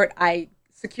airport, I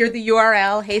secured the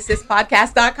URL,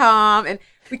 heysispodcast.com, and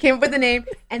we came up with the name.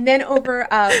 And then over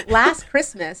last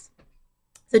Christmas,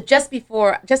 so just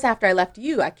after I left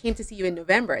you, I came to see you in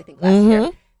November, I think, last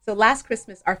year. So last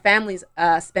Christmas, our families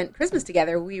spent Christmas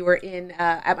together. We were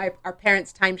at our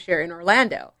parents' timeshare in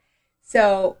Orlando.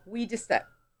 So we just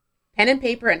pen and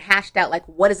paper and hashed out like,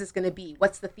 what is this going to be?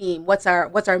 What's the theme? What's our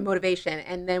motivation?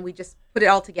 And then we just put it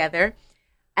all together.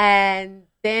 And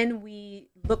then we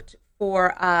looked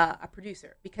for a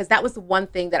producer, because that was the one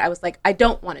thing that I was like, I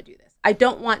don't want to do this. I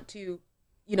don't want to,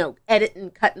 edit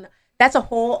and cut. That's a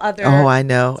whole other. Oh, I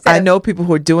know. I know people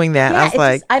who are doing that. Yeah, I was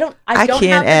like, just, I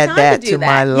can't add that to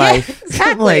my life. Yeah,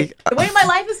 exactly. Like, the way my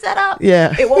life is set up,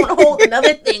 yeah, it won't hold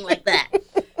another thing like that.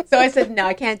 So I said, no,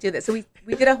 I can't do this. So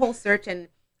we did a whole search, and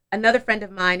another friend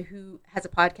of mine who has a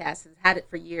podcast, has had it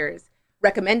for years,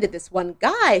 recommended this one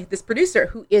guy, this producer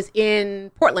who is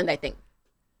in Portland, I think.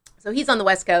 So he's on the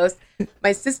West Coast.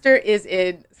 My sister is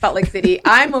in Salt Lake City.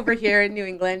 I'm over here in New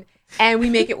England, and we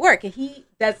make it work. And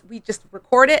we just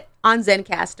record it on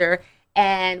Zencaster,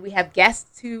 and we have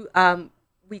guests who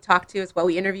we talk to as well.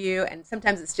 We interview, and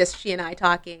sometimes it's just she and I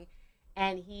talking,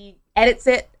 and he edits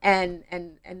it, and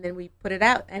then we put it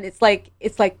out. And it's like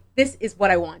this is what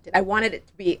I wanted. I wanted it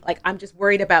to be like, I'm just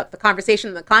worried about the conversation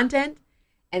and the content,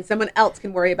 and someone else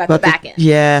can worry about the back end.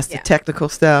 Yes, the technical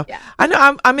stuff. Yeah. I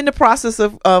know I'm in the process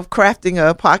of crafting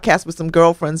a podcast with some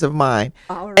girlfriends of mine.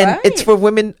 All right. And it's for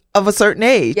women of a certain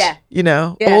age,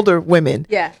 older women.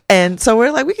 Yeah. And so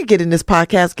we're like, we could get in this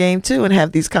podcast game too and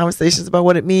have these conversations about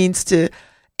what it means to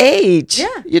age,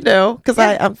 because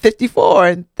I'm 54,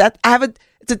 and that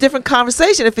it's a different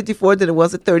conversation at 54 than it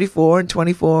was at 34 and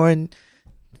 24 and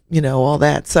all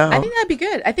that. So I think that'd be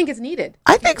good. I think it's needed.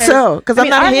 I think so, because I'm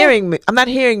not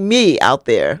hearing me out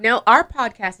there. No, our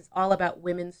podcast is all about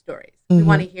women's stories. We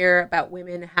want to hear about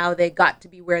women, how they got to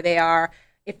be where they are.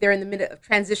 If they're in the middle of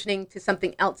transitioning to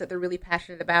something else that they're really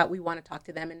passionate about, we want to talk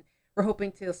to them, and we're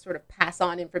hoping to sort of pass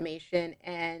on information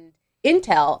and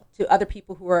intel to other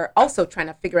people who are also trying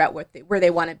to figure out where they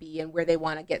want to be and where they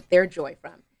want to get their joy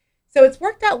from. So it's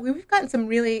worked out. We've had some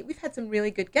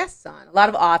really good guests on. A lot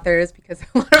of authors, because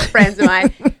a lot of friends of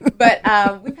mine. But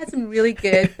we've had some really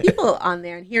good people on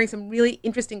there and hearing some really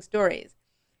interesting stories.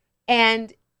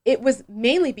 And it was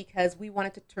mainly because we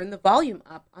wanted to turn the volume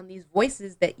up on these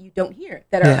voices that you don't hear,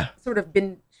 that are sort of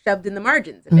been shoved in the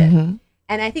margins a bit.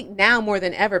 And I think now more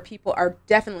than ever, people are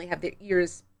definitely have their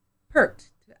ears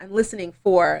perked and listening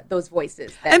for those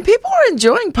voices. And people are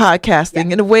enjoying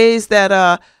podcasting in ways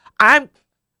that I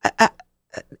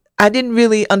didn't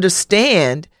really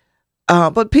understand,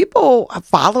 but people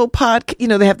follow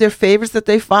they have their favorites that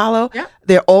they follow. Yeah.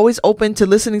 They're always open to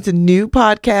listening to new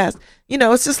podcasts.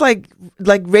 It's just like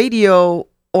radio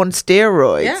on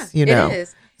steroids. Yeah, it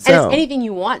is. So. And it's anything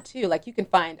you want too. Like, you can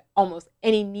find almost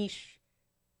any niche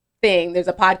thing. There's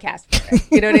a podcast for it.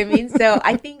 You know what I mean? So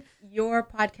I think your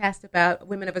podcast about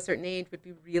women of a certain age would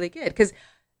be really good, because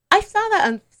I saw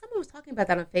that someone was talking about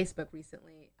that on Facebook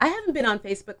recently. I haven't been on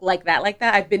Facebook like that.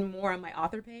 I've been more on my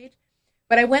author page,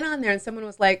 but I went on there and someone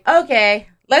was like, okay,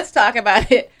 let's talk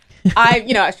about it.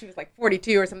 She was like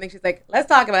 42 or something. She's like, let's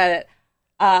talk about it.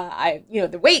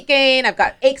 The weight gain, I've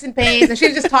got aches and pains. And she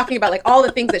was just talking about like all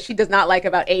the things that she does not like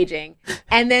about aging.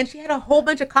 And then she had a whole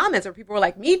bunch of comments where people were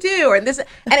like, me too. And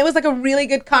it was like a really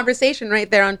good conversation right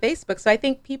there on Facebook. So I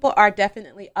think people are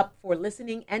definitely up for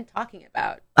listening and talking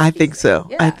about. I think so.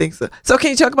 Yeah. I think so. So can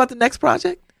you talk about the next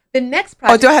project? The next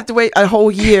project. Or do I have to wait a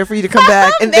whole year for you to come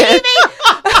back? And maybe.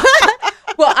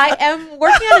 Well, I am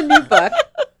working on a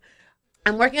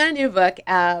new book.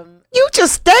 You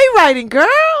just stay writing, girl.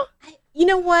 You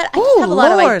know what? I just have a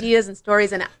lot of ideas and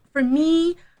stories. And for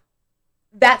me,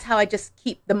 that's how I just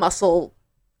keep the muscle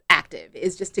active,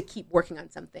 is just to keep working on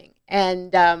something.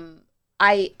 And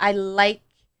I like,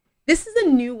 this is a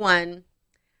new one.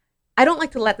 I don't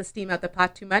like to let the steam out the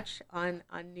pot too much on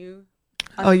new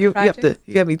you projects.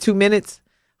 got me 2 minutes?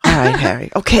 right,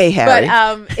 Harry. Okay, Harry.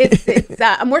 But it's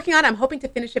I'm working on it. I'm hoping to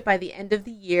finish it by the end of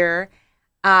the year.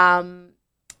 And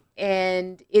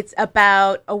it's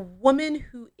about a woman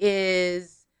who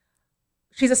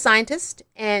she's a scientist,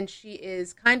 and she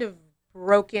is kind of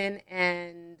broken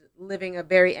and living a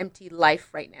very empty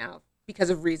life right now because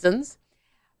of reasons.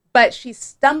 But she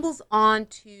stumbles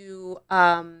onto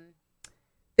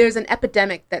there's an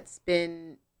epidemic that's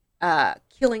been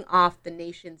killing off the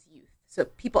nation's youth. So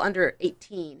people under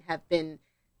 18 have been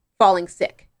falling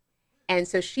sick. And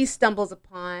so she stumbles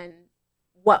upon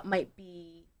what might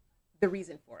be the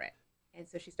reason for it. And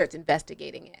so she starts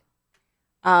investigating it.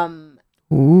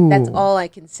 That's all I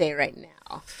can say right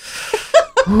now.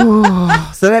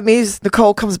 So that means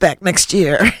Nicole comes back next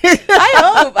year.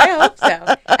 I hope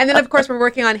so. And then, of course, we're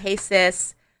working on Hey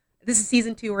Sis. This is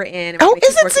season 2 we're in. Oh,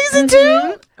 is it season 2?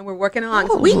 Mm-hmm. And we're working along.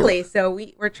 It's weekly, so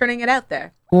we're turning it out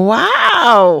there.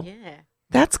 Wow. Yeah.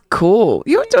 That's cool.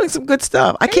 You're doing some good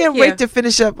stuff. I can't wait to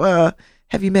finish up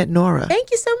Have You Met Nora? Thank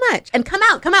you so much. And come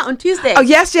out on Tuesday. Oh,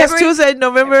 yes, Tuesday,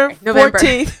 November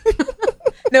 14th.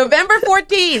 November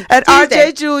 14th. At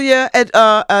Tuesday. RJ Julia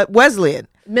at Wesleyan.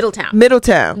 Middletown.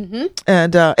 Mm-hmm.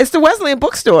 And it's the Wesleyan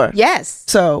bookstore. Yes.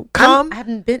 So come. I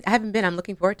haven't been. I'm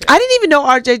looking forward to it. I didn't even know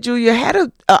RJ Julia had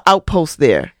a outpost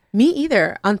there. Me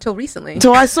either, until recently.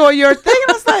 So I saw your thing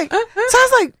and I was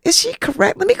like, is she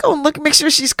correct? Let me go and make sure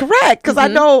she's correct, because I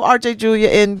know RJ Julia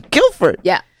in Guilford.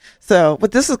 Yeah. So,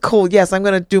 but this is cool. Yes, I'm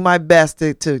going to do my best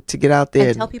to get out there.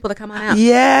 And tell people to come on out.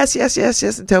 Yes.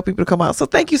 And tell people to come out. So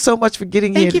thank you so much for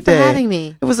getting here today. Thank you for having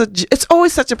me. It's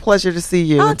always such a pleasure to see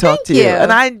you and talk to you. you.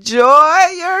 And I enjoy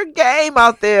your game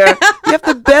out there. You have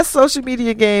the best social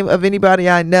media game of anybody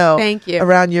I know. Thank you.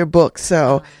 Around your book.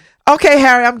 So, okay,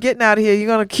 Harry, I'm getting out of here. You're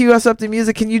going to cue us up the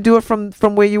music. Can you do it from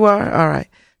where you are? All right.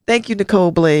 Thank you,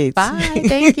 Nicole Blades. Bye.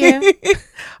 Thank you.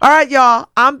 All right, y'all.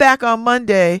 I'm back on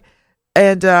Monday.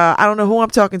 And I don't know who I'm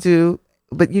talking to,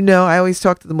 but I always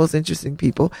talk to the most interesting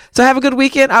people. So have a good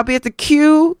weekend. I'll be at the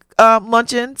Q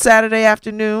luncheon Saturday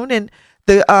afternoon, and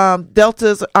the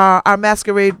Deltas our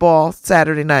masquerade ball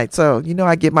Saturday night. So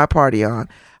I get my party on.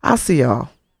 I'll see y'all.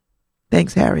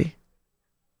 Thanks, Harry.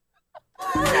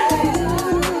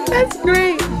 That's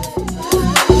great.